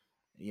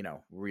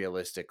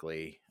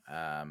realistically,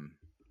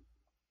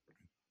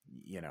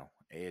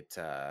 it.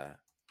 I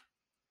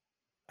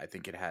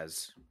think it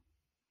has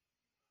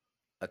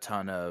a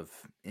ton of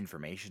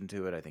information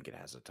to it. I think it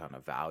has a ton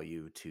of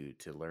value to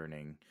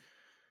learning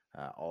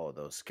all of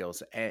those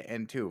skills.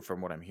 And too, from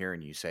what I'm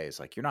hearing you say, is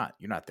like you're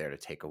not there to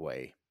take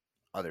away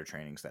other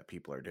trainings that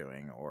people are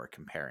doing or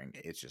comparing.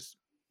 It's just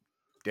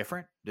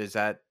different. Is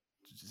that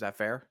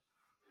fair?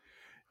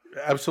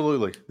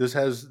 Absolutely. This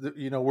has,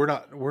 we're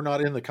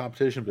not in the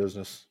competition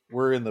business.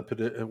 We're in the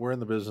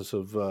business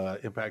of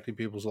impacting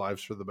people's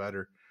lives for the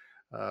better.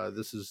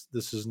 This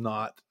is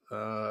not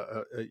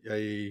a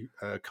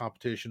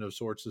competition of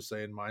sorts of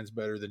saying mine's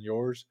better than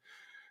yours.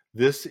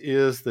 This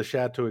is the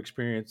Chateau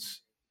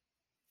experience.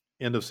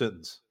 End of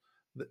sentence.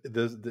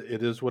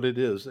 It is what it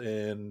is.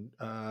 And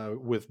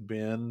with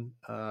Ben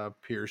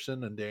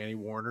Pearson and Danny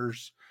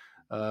Warner's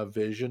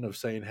vision of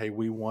saying, hey,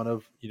 we want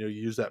to,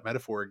 use that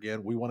metaphor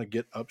again. We want to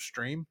get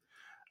upstream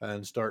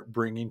and start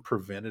bringing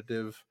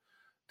preventative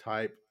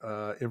type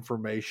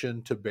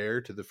information to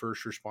bear to the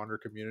first responder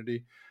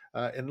community.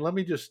 And let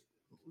me just,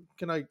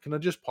 can I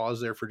just pause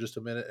there for just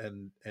a minute,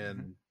 Hmm.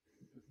 and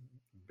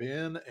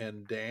Ben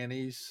and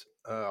Danny's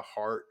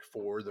heart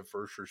for the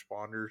first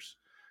responders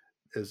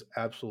is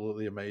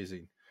absolutely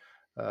amazing.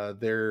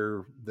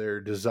 Their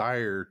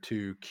desire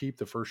to keep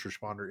the first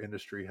responder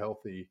industry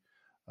healthy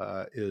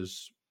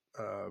is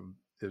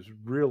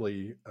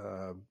really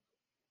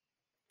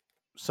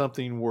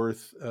something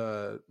worth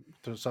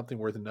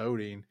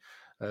noting.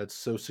 It's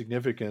so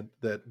significant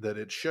that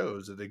it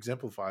shows, it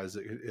exemplifies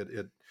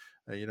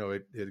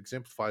it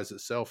exemplifies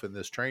itself in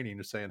this training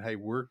of saying, hey,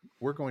 we're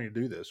going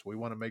to do this. We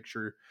want to make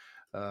sure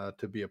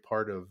to be a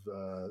part of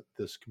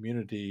this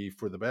community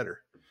for the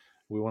better.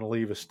 We want to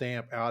leave a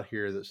stamp out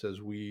here that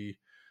says we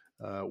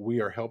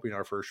are helping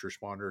our first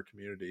responder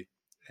community.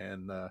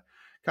 And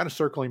kind of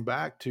circling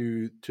back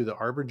to the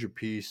Arbinger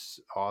piece,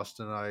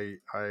 Austin, I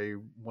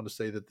want to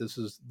say that this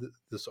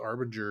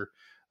Arbinger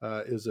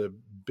is a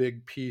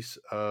big piece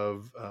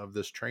of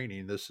this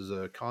training. This is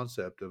a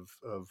concept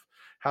of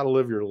how to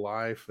live your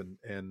life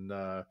and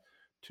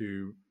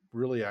to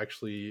really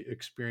actually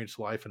experience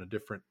life in a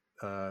different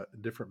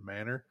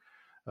manner.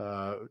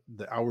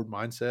 The outward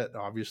mindset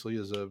obviously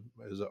is a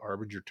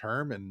Arbinger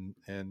term, and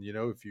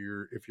if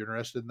you're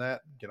interested in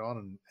that, get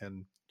on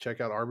and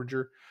check out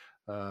Arbinger.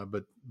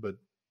 But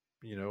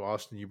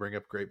Austin, you bring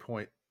up a great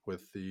point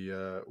with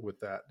the with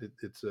that.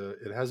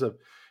 It has a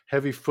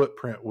heavy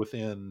footprint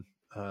within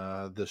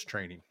this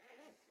training.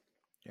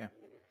 Yeah.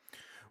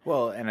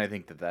 Well, and I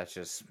think that's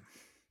just.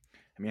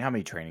 I mean, how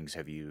many trainings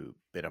have you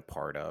been a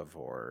part of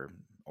or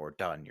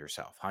done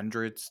yourself?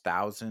 Hundreds,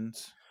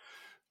 thousands?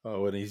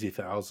 Oh, an easy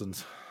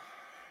thousands.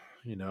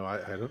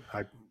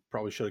 I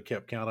probably should have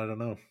kept count. I don't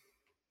know.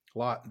 A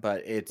lot,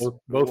 But it's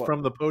both what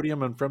from the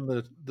podium and from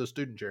the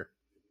student chair.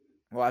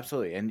 Well,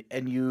 absolutely,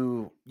 and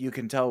you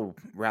can tell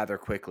rather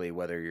quickly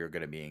whether you're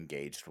going to be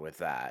engaged with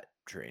that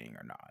training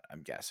or not.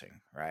 I'm guessing,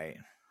 right?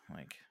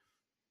 Like,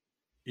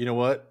 You know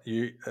what?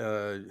 You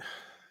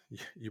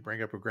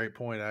bring up a great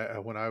point.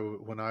 When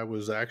I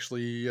was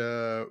actually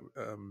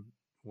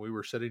we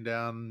were sitting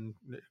down,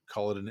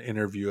 call it an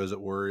interview, as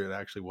it were. It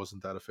actually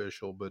wasn't that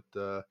official, but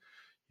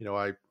you know,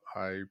 I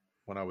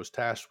when I was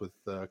tasked with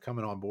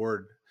coming on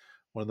board,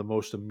 one of the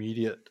most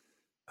immediate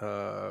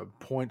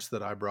points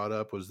that I brought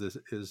up was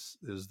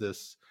is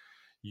this: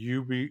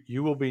 you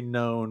will be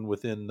known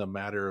within the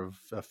matter of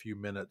a few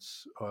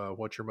minutes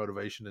what your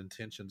motivation and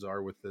intentions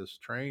are with this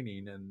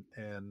training,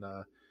 and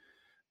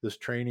this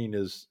training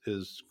is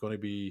going to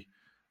be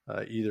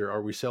either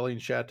are we selling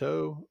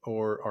chateau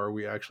or are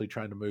we actually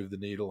trying to move the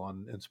needle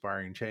on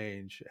inspiring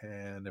change?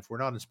 And if we're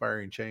not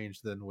inspiring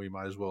change, then we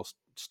might as well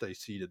stay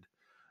seated.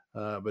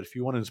 But if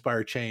you want to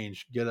inspire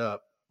change, get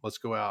up, let's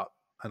go out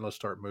and let's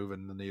start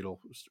moving the needle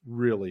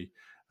really,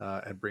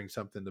 and bring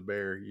something to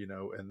bear,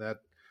 and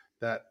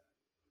that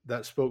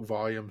that spoke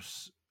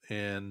volumes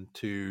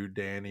into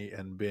Danny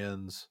and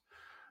Ben's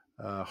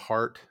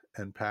heart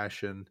and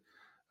passion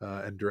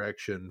and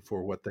direction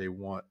for what they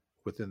want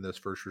within this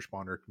first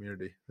responder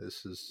community.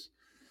 This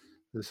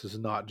is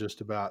not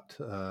just about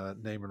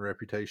name and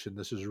reputation.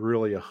 This is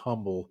really a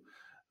humble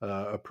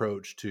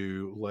approach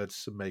to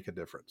let's make a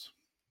difference.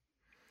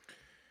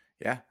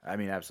 yeah, I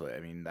mean, absolutely.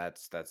 I mean,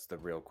 that's the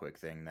real quick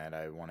thing that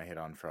I want to hit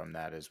on from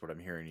that is what I'm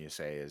hearing you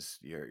say is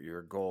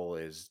your goal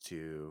is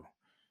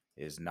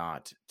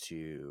not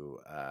to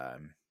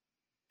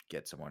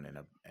get someone in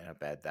a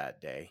bed that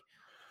day.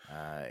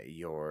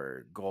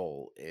 Your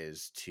goal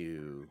is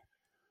to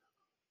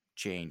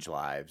change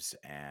lives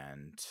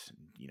and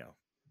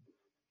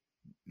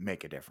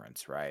make a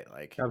difference, right?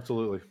 Like,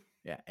 Absolutely.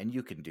 yeah, and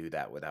you can do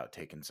that without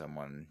taking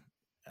someone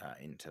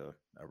into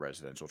a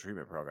residential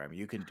treatment program.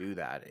 You can do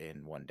that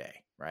in one day,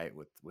 right?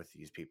 With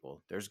these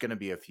people, there's going to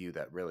be a few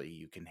that really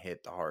you can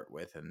hit the heart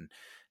with and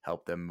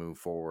help them move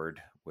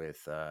forward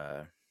with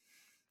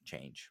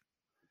change.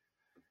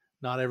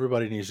 Not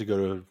everybody needs to go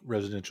to a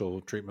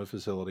residential treatment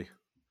facility.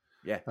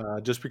 Yeah.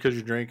 Just because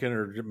you're drinking,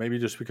 or maybe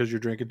just because you're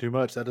drinking too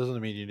much, that doesn't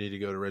mean you need to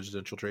go to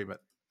residential treatment.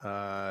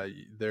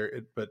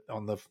 But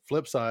on the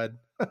flip side,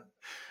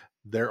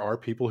 there are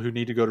people who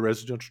need to go to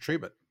residential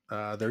treatment.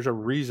 There's a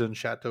reason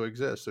Chateau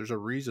exists. There's a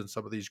reason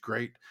some of these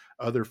great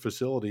other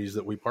facilities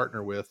that we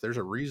partner with. There's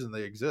a reason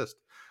they exist,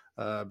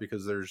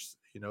 because there's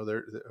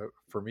there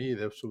for me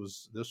this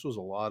was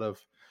a lot of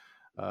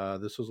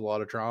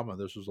trauma.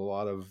 This was a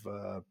lot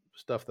of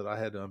stuff that I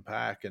had to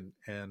unpack,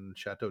 and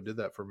Chateau did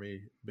that for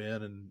me.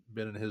 Ben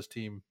and his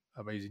team,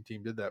 amazing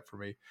team, did that for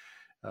me.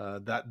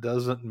 That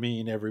doesn't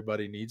mean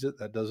everybody needs it.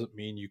 That doesn't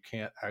mean you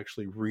can't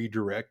actually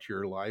redirect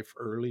your life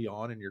early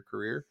on in your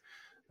career,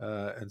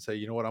 and say,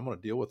 you know what, I'm going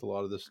to deal with a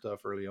lot of this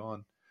stuff early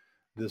on.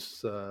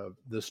 This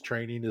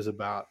training is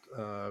about,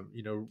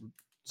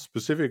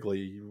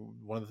 specifically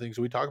one of the things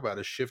we talk about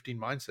is shifting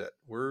mindset.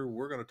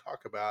 We're going to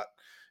talk about,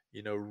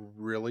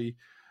 really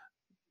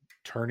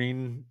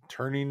turning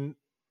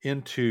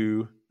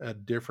into a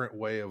different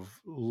way of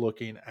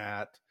looking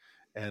at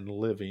and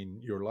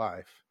living your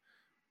life.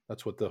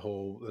 That's what the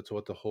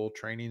whole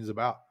training is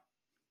about.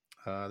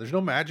 There's no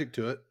magic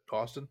to it,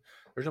 Austin.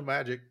 There's no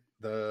magic.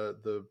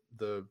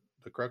 The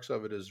crux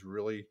of it is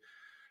really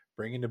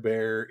bringing to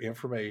bear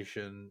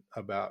information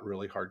about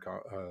really hard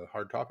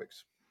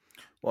topics.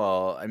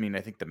 Well, I mean,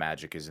 I think the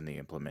magic is in the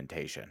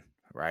implementation,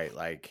 right?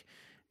 Like,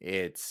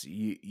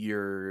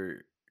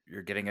 you're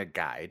getting a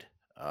guide,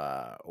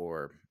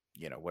 or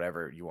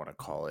whatever you want to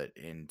call it,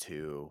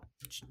 into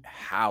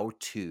how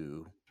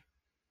to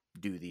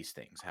do these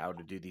things, how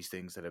to do these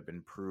things that have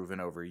been proven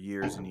over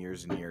years and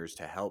years and years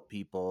to help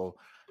people.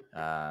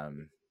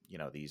 Um,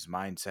 these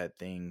mindset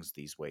things,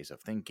 these ways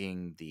of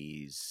thinking,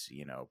 these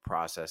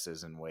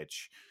processes in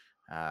which,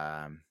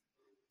 um,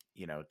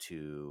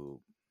 to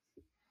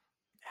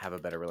have a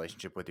better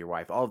relationship with your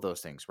wife, all of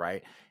those things,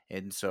 right?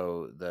 And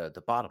so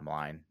the bottom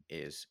line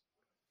is,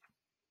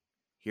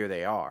 here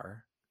they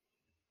are.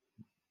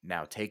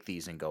 Now take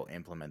these and go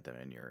implement them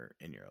in your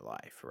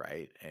life,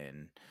 right?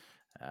 And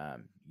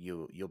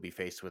you'll be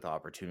faced with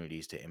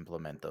opportunities to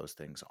implement those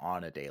things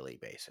on a daily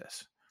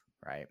basis,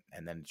 right?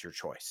 And then it's your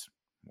choice.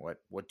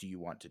 What do you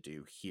want to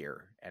do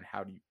here, and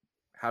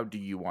how do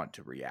you want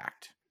to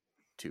react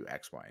to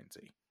X, Y, and Z?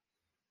 Is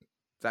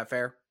that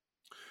fair?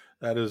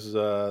 That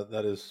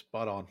is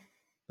spot on.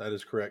 That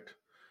is correct.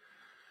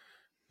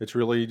 It's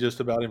really just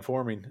about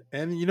informing.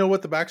 And you know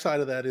what the backside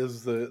of that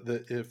is,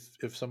 the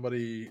if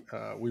somebody,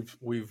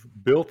 we've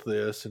built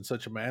this in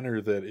such a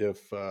manner that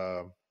if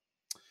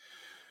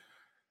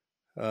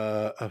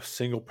a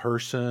single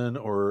person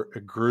or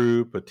a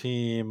group, a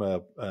team,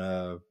 a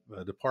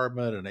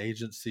department, an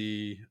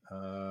agency,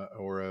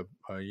 or a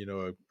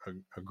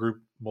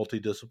group,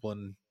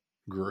 multidiscipline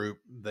group,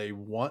 they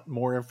want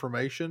more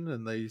information,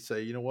 and they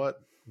say, you know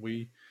what,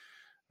 we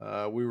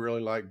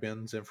really like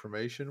Ben's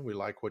information. We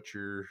like what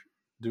you're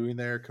doing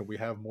there. Can we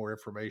have more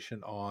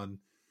information on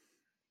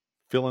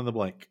fill in the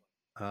blank?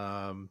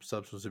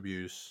 Substance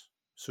abuse,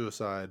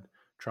 suicide,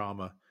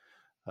 trauma.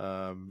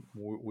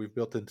 We've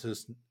built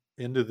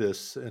into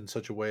this in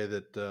such a way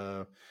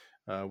that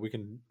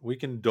we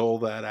can dole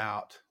that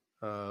out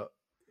uh,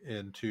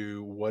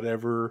 into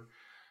whatever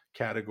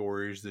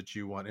categories that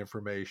you want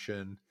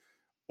information,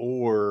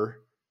 or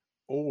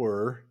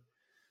or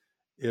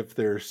if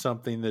there's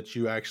something that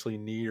you actually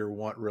need or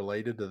want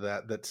related to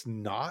that that's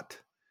not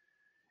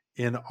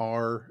in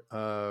our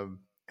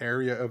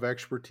area of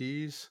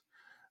expertise.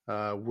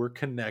 We're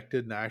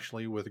connected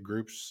nationally with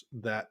groups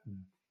that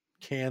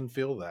can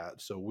fill that.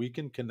 So we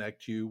can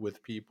connect you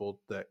with people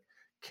that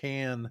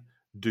can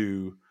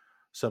do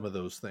some of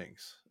those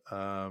things.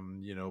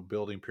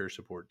 Building peer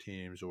support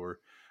teams, or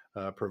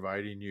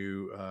providing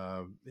you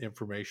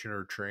information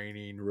or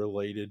training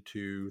related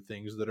to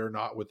things that are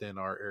not within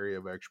our area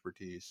of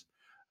expertise.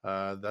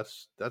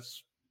 That's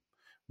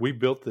we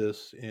built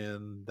this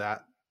in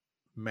that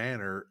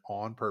manner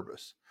on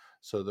purpose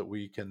so that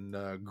we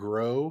can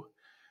grow.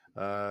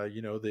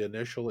 The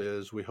initial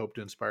is we hope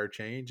to inspire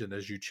change, and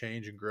as you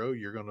change and grow,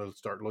 you're going to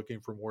start looking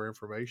for more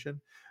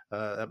information.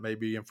 That may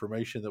be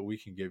information that we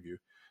can give you,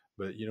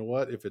 but you know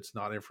what? If it's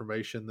not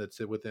information that's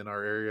within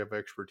our area of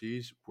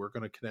expertise, we're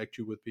going to connect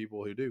you with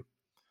people who do.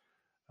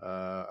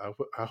 I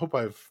hope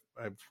I've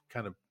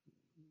kind of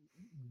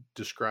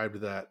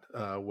described that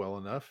well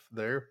enough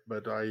there,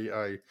 but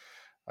I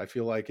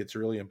feel like it's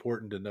really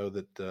important to know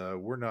that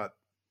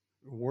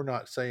we're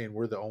not saying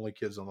we're the only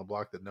kids on the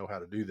block that know how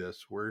to do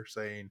this. We're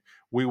saying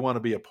we want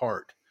to be a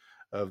part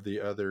of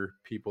the other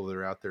people that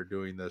are out there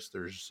doing this.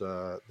 There's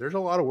a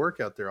lot of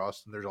work out there,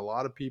 Austin. There's a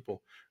lot of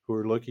people who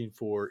are looking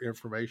for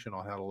information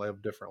on how to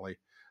live differently,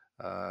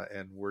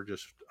 and we're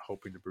just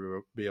hoping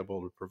to be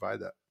able to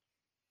provide that.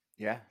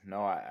 Yeah,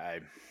 no,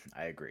 I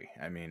agree.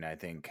 I mean, I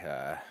think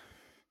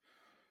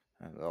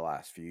the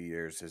last few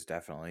years has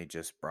definitely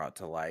just brought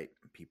to light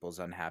people's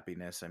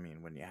unhappiness. I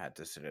mean, when you had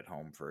to sit at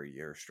home for a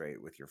year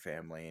straight with your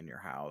family in your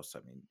house, I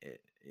mean,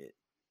 it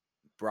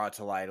brought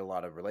to light a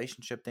lot of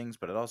relationship things,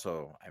 but it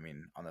also, I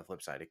mean, on the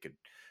flip side, it could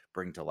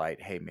bring to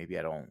light, hey, maybe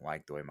I don't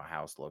like the way my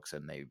house looks,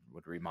 and they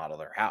would remodel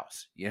their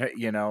house.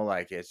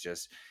 Like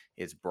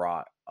it's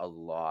brought a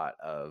lot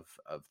of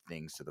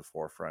things to the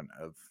forefront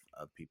of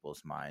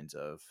people's minds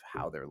of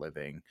how they're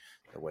living,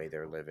 the way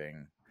they're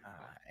living.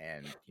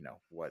 And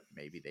what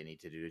maybe they need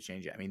to do to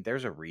change it. I mean,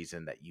 there's a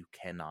reason that you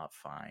cannot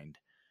find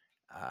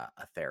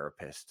a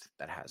therapist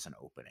that has an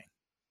opening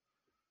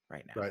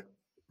right now. Right,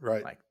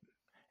 right. Like,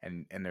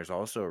 and there's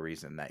also a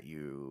reason that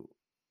you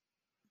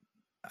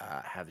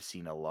have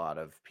seen a lot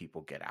of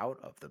people get out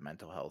of the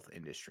mental health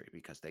industry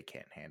because they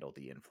can't handle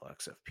the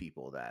influx of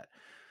people that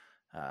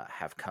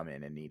have come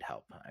in and need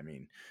help. I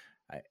mean,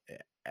 I,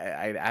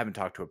 I haven't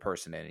talked to a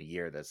person in a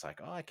year that's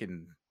like, oh, I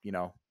can,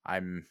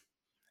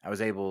 I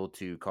was able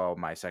to call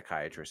my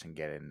psychiatrist and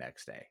get in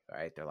next day.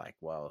 Right? They're like,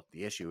 well,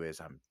 the issue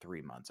is I'm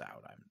 3 months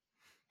out. I'm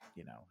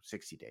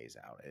 60 days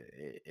out.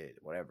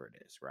 Whatever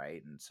it is,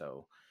 right? And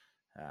so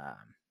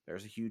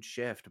there's a huge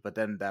shift, but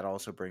then that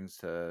also brings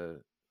to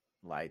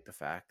light the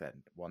fact that,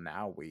 well,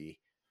 now we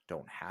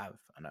don't have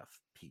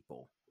enough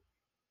people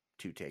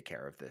to take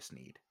care of this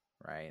need,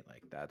 right?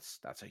 Like that's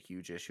a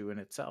huge issue in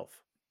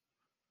itself.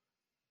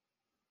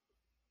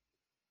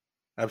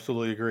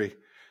 Absolutely agree.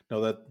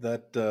 No,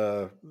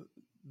 that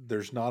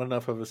there's not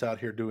enough of us out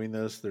here doing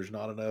this. There's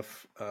not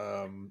enough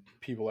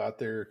people out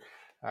there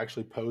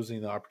actually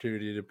posing the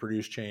opportunity to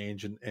produce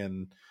change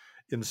and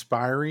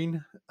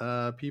inspiring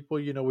people.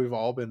 We've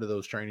all been to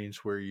those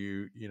trainings where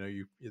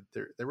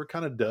they were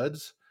kind of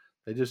duds.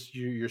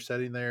 You're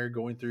sitting there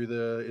going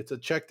through it's a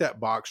check that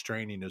box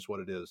training is what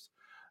it is.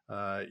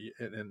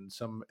 And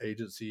some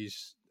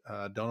agencies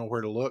don't know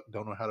where to look,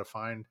 don't know how to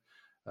find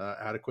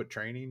adequate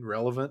training,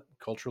 relevant,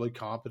 culturally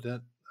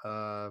competent,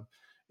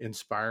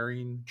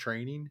 inspiring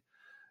training,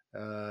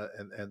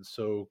 and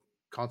so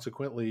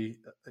consequently,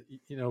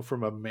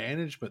 from a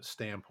management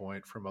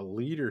standpoint, from a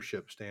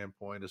leadership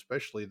standpoint,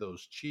 especially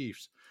those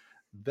chiefs,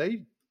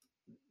 they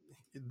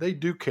they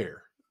do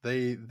care.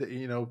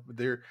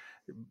 They're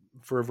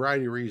for a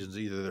variety of reasons.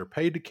 Either they're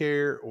paid to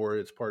care, or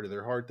it's part of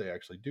their heart. They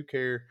actually do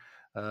care,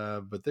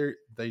 but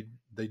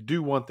they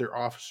do want their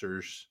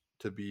officers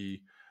to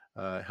be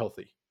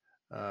healthy,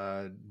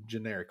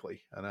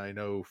 generically. And I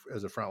know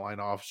as a frontline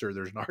officer,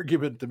 there's an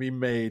argument to be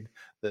made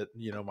that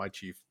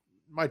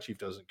my chief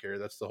doesn't care.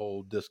 That's the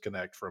whole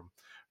disconnect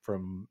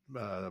from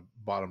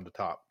bottom to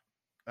top.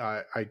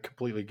 I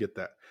completely get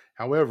that.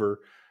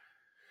 However,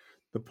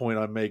 the point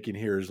I'm making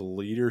here is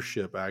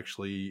leadership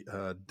actually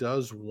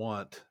does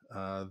want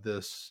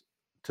this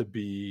to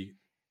be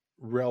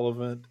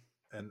relevant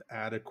and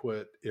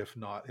adequate, if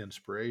not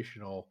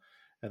inspirational.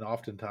 And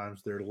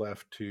oftentimes they're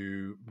left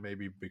to,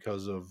 maybe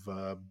because of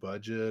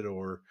budget,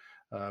 or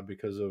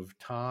because of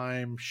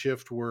time,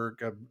 shift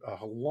work,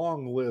 a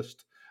long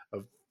list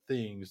of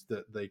things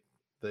that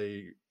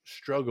they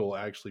struggle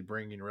actually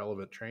bringing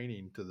relevant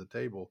training to the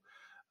table.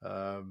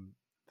 Um,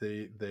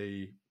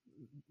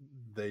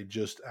 they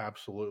just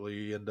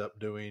absolutely end up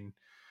doing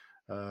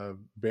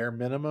bare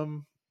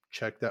minimum,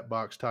 check that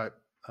box type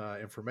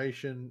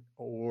information,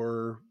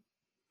 or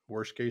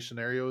Worst case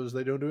scenario is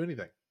they don't do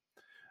anything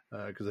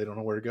because they don't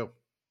know where to go.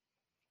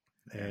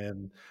 Yeah.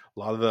 And a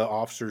lot of the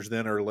officers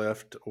then are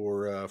left,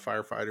 or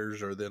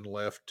firefighters are then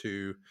left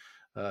to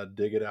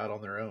dig it out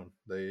on their own.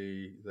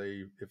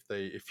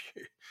 If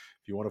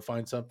you want to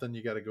find something,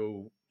 you got to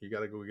go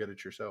get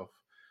it yourself.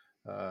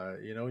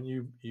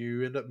 And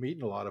you end up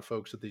meeting a lot of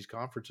folks at these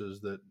conferences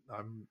that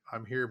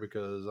I'm here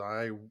because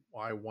I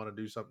want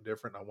to do something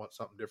different. I want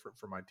something different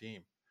for my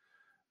team.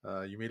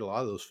 You meet a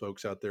lot of those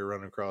folks out there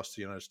running across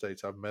the United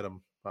States. I've met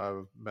them.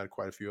 I've met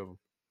quite a few of them.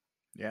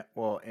 Yeah,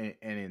 well, and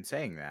in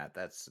saying that,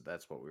 that's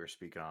what we were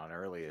speaking on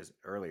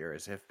earlier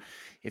is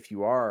if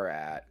you are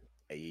at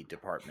a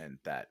department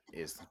that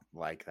is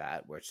like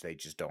that, which they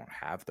just don't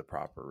have the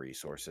proper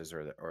resources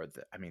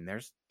I mean,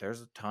 there's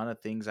a ton of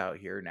things out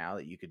here now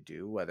that you could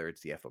do, whether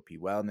it's the FOP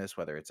Wellness,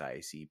 whether it's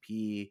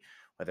ICP,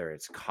 whether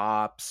it's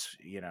COPS,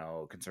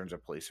 concerns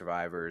of police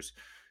survivors,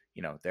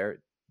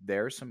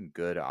 there's some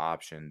good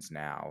options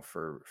now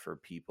for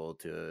people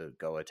to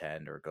go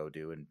attend or go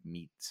do and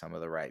meet some of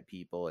the right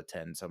people,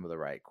 attend some of the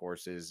right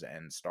courses,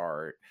 and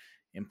start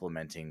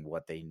implementing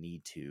what they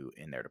need to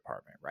in their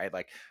department, right?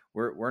 Like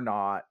we're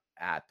not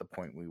at the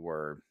point we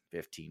were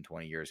 15,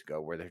 20 years ago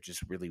where there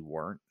just really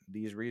weren't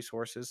these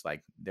resources.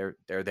 Like they're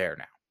there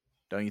now.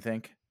 Don't you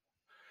think?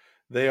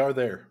 They are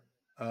there.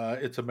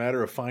 It's a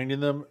matter of finding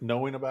them,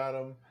 knowing about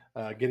them,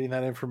 getting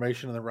that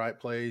information in the right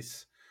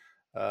place,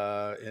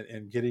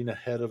 and getting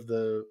ahead of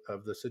the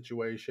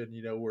situation.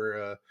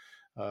 We're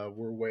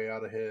way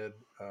out ahead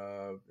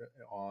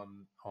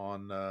on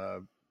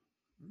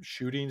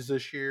shootings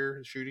this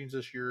year. Shootings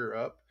this year are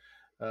up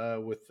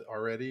with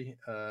already.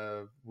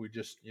 We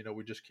just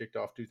kicked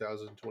off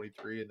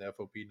 2023, and the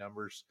FOP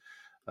numbers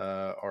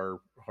are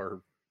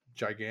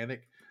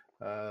gigantic.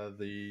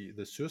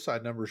 The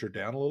suicide numbers are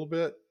down a little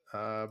bit,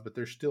 but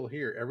they're still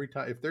here. Every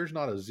time, if there's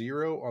not a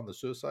zero on the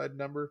suicide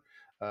number,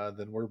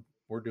 then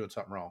we're doing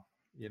something wrong.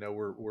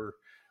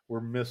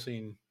 We're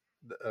missing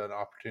an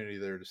opportunity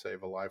there to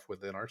save a life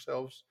within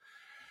ourselves.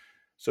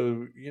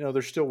 So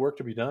there's still work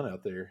to be done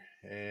out there,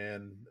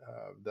 and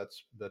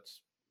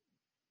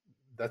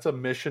that's a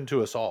mission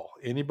to us all.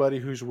 Anybody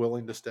who's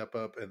willing to step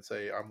up and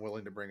say, I'm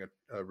willing to bring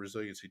a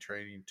resiliency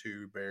training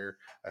to bear,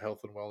 a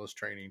health and wellness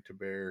training to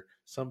bear,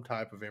 some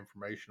type of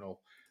informational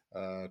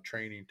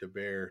training to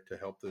bear to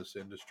help this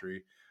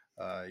industry.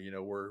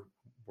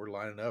 We're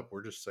lining up.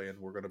 We're just saying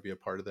we're going to be a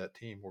part of that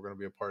team. We're going to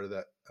be a part of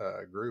that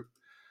group.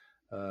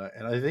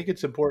 And I think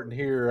it's important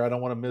here. I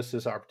don't want to miss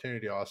this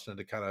opportunity, Austin,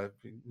 to kind of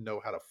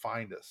know how to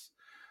find us.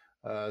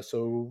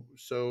 So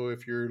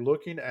if you're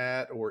looking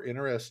at or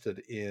interested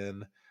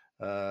in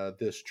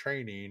this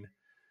training,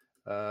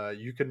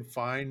 you can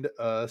find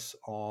us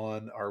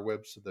on our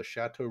website, the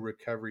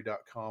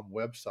chateaurecovery.com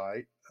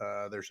website.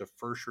 There's a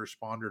first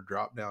responder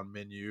drop down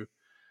menu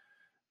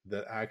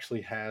that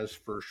actually has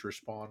first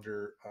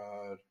responder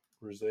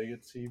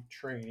resiliency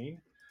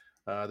training.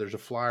 There's a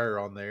flyer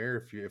on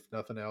there. If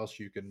nothing else,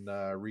 you can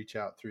reach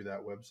out through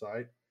that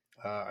website.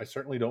 I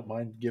certainly don't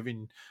mind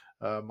giving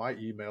my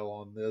email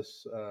on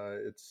this.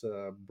 It's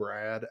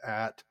Brad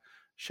at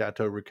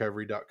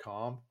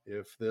chateaurecovery.com.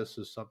 If this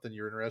is something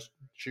you're interested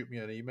in, shoot me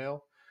an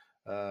email.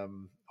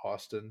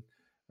 Austin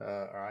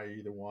or I,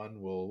 either one,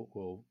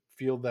 will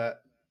field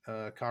that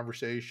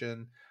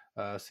conversation,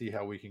 see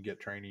how we can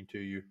get training to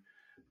you.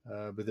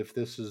 But if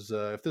this is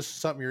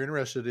something you're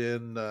interested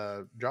in,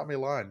 drop me a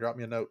line, drop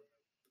me a note.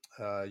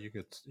 You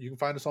can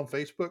find us on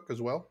Facebook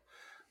as well,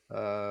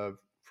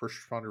 First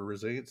Responder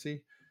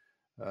Resiliency,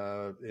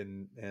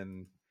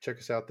 and check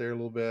us out there a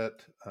little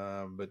bit.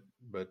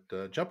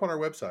 But jump on our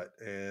website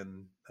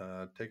and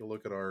take a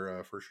look at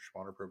our first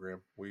responder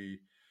program. We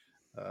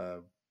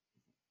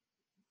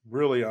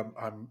really,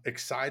 I'm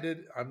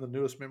excited. I'm the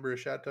newest member of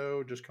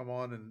Chateau. Just come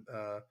on in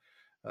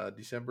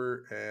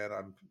December,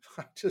 and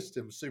I just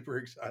am super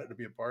excited to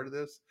be a part of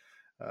this.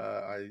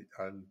 I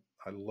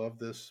love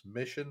this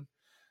mission.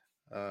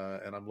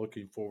 And I'm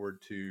looking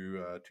forward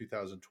to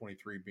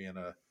 2023 being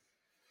a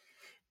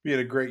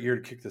great year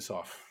to kick this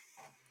off.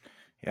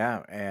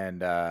 Yeah,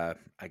 and I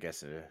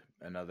guess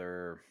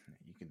another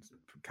you can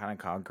kind of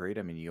concrete.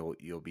 I mean,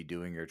 you'll be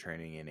doing your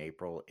training in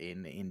April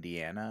in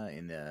Indiana,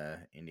 in the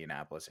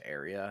Indianapolis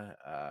area,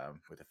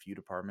 with a few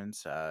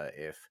departments.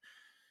 If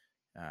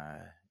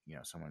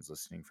someone's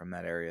listening from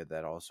that area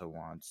that also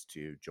wants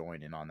to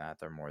join in on that,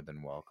 they're more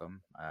than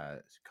welcome.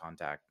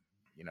 Contact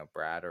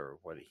Brad or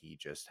what he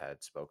just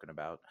had spoken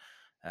about.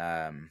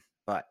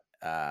 But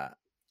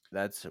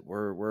that's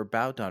we're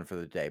about done for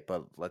the day.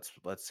 But let's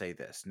say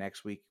this: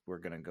 next week we're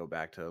gonna go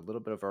back to a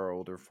little bit of our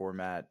older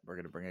format. We're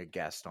gonna bring a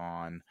guest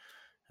on.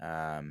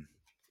 Go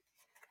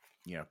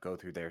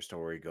through their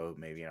story. Go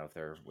maybe if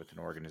they're with an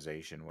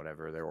organization,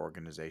 whatever their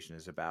organization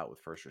is about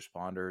with first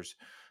responders.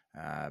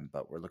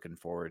 But we're looking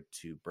forward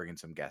to bringing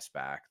some guests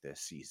back this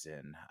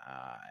season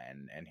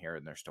and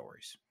hearing their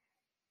stories.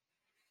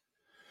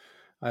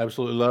 I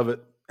absolutely love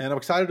it. And I'm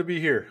excited to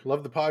be here.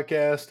 Love the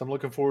podcast. I'm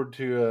looking forward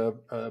to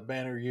a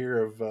banner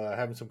year of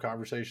having some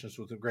conversations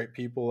with some great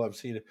people. I've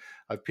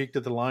peeked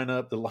at the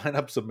lineup. The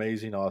lineup's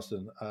amazing,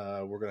 Austin.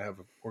 We're gonna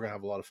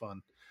have a lot of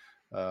fun.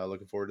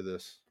 Looking forward to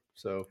this.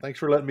 So thanks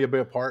for letting me be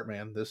a part,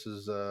 man. This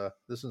is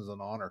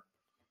an honor.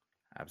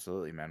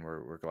 Absolutely, man.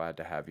 We're glad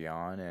to have you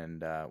on,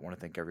 and want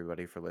to thank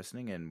everybody for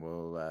listening. And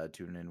we'll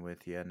tune in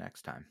with you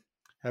next time.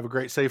 Have a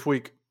great, safe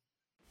week.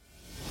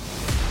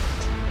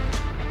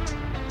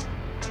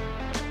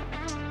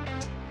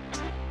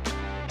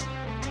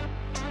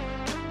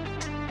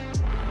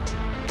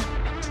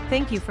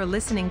 Thank you for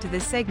listening to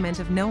this segment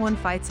of No One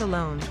Fights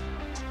Alone.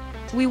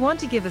 We want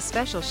to give a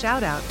special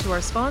shout out to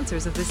our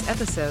sponsors of this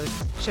episode,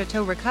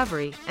 Chateau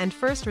Recovery and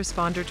First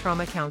Responder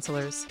Trauma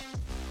Counselors.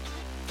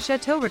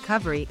 Chateau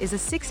Recovery is a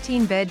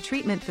 16-bed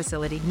treatment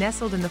facility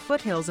nestled in the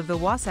foothills of the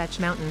Wasatch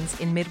Mountains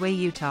in Midway,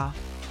 Utah.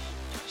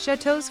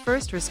 Chateau's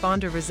First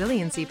Responder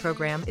Resiliency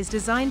Program is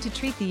designed to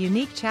treat the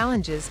unique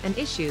challenges and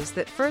issues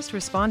that first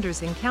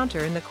responders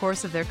encounter in the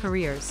course of their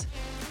careers.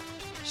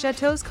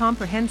 Chateau's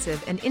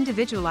comprehensive and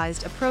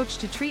individualized approach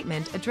to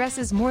treatment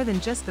addresses more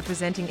than just the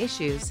presenting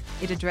issues,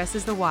 it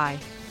addresses the why.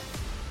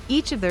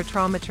 Each of their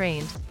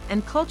trauma-trained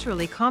and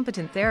culturally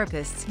competent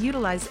therapists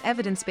utilize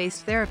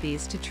evidence-based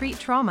therapies to treat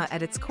trauma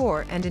at its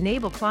core and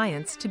enable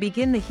clients to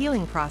begin the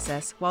healing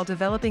process while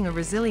developing a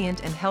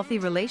resilient and healthy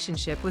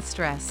relationship with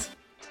stress.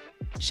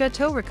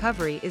 Chateau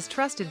Recovery is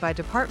trusted by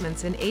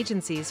departments and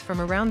agencies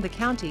from around the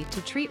county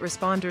to treat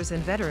responders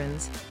and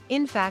veterans.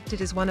 In fact,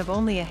 it is one of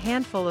only a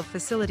handful of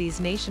facilities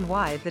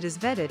nationwide that is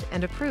vetted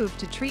and approved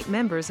to treat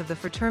members of the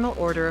Fraternal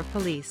Order of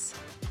Police.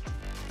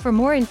 For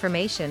more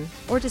information,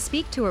 or to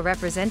speak to a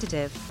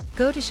representative,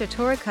 go to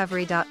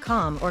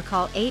chateaurecovery.com or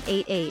call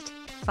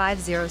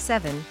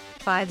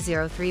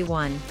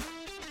 888-507-5031.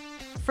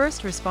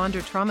 First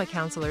Responder Trauma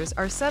Counselors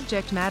are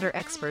subject matter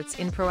experts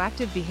in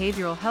proactive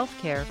behavioral health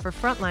care for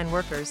frontline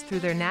workers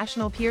through their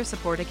National Peer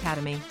Support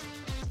Academy.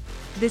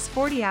 This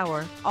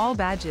 40-hour, all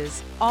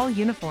badges, all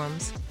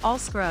uniforms, all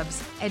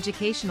scrubs,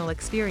 educational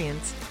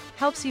experience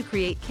helps you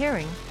create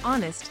caring,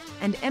 honest,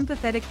 and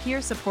empathetic peer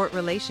support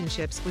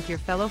relationships with your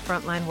fellow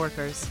frontline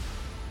workers.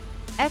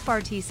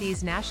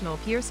 FRTC's National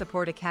Peer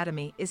Support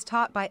Academy is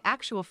taught by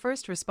actual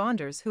first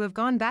responders who have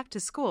gone back to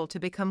school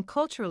to become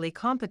culturally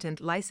competent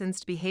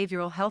licensed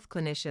behavioral health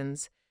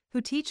clinicians,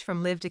 who teach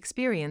from lived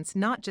experience,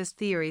 not just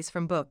theories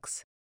from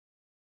books.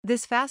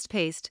 This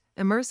fast-paced,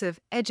 immersive,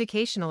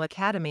 educational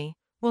academy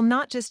will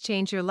not just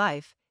change your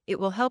life, it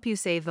will help you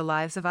save the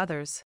lives of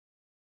others.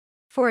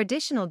 For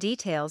additional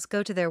details,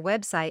 go to their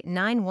website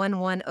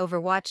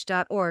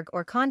 911overwatch.org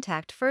or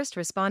contact First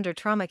Responder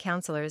Trauma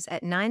Counselors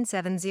at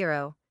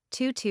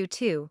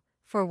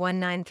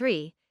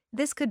 970-222-4193.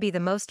 This could be the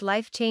most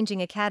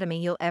life-changing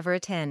academy you'll ever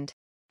attend.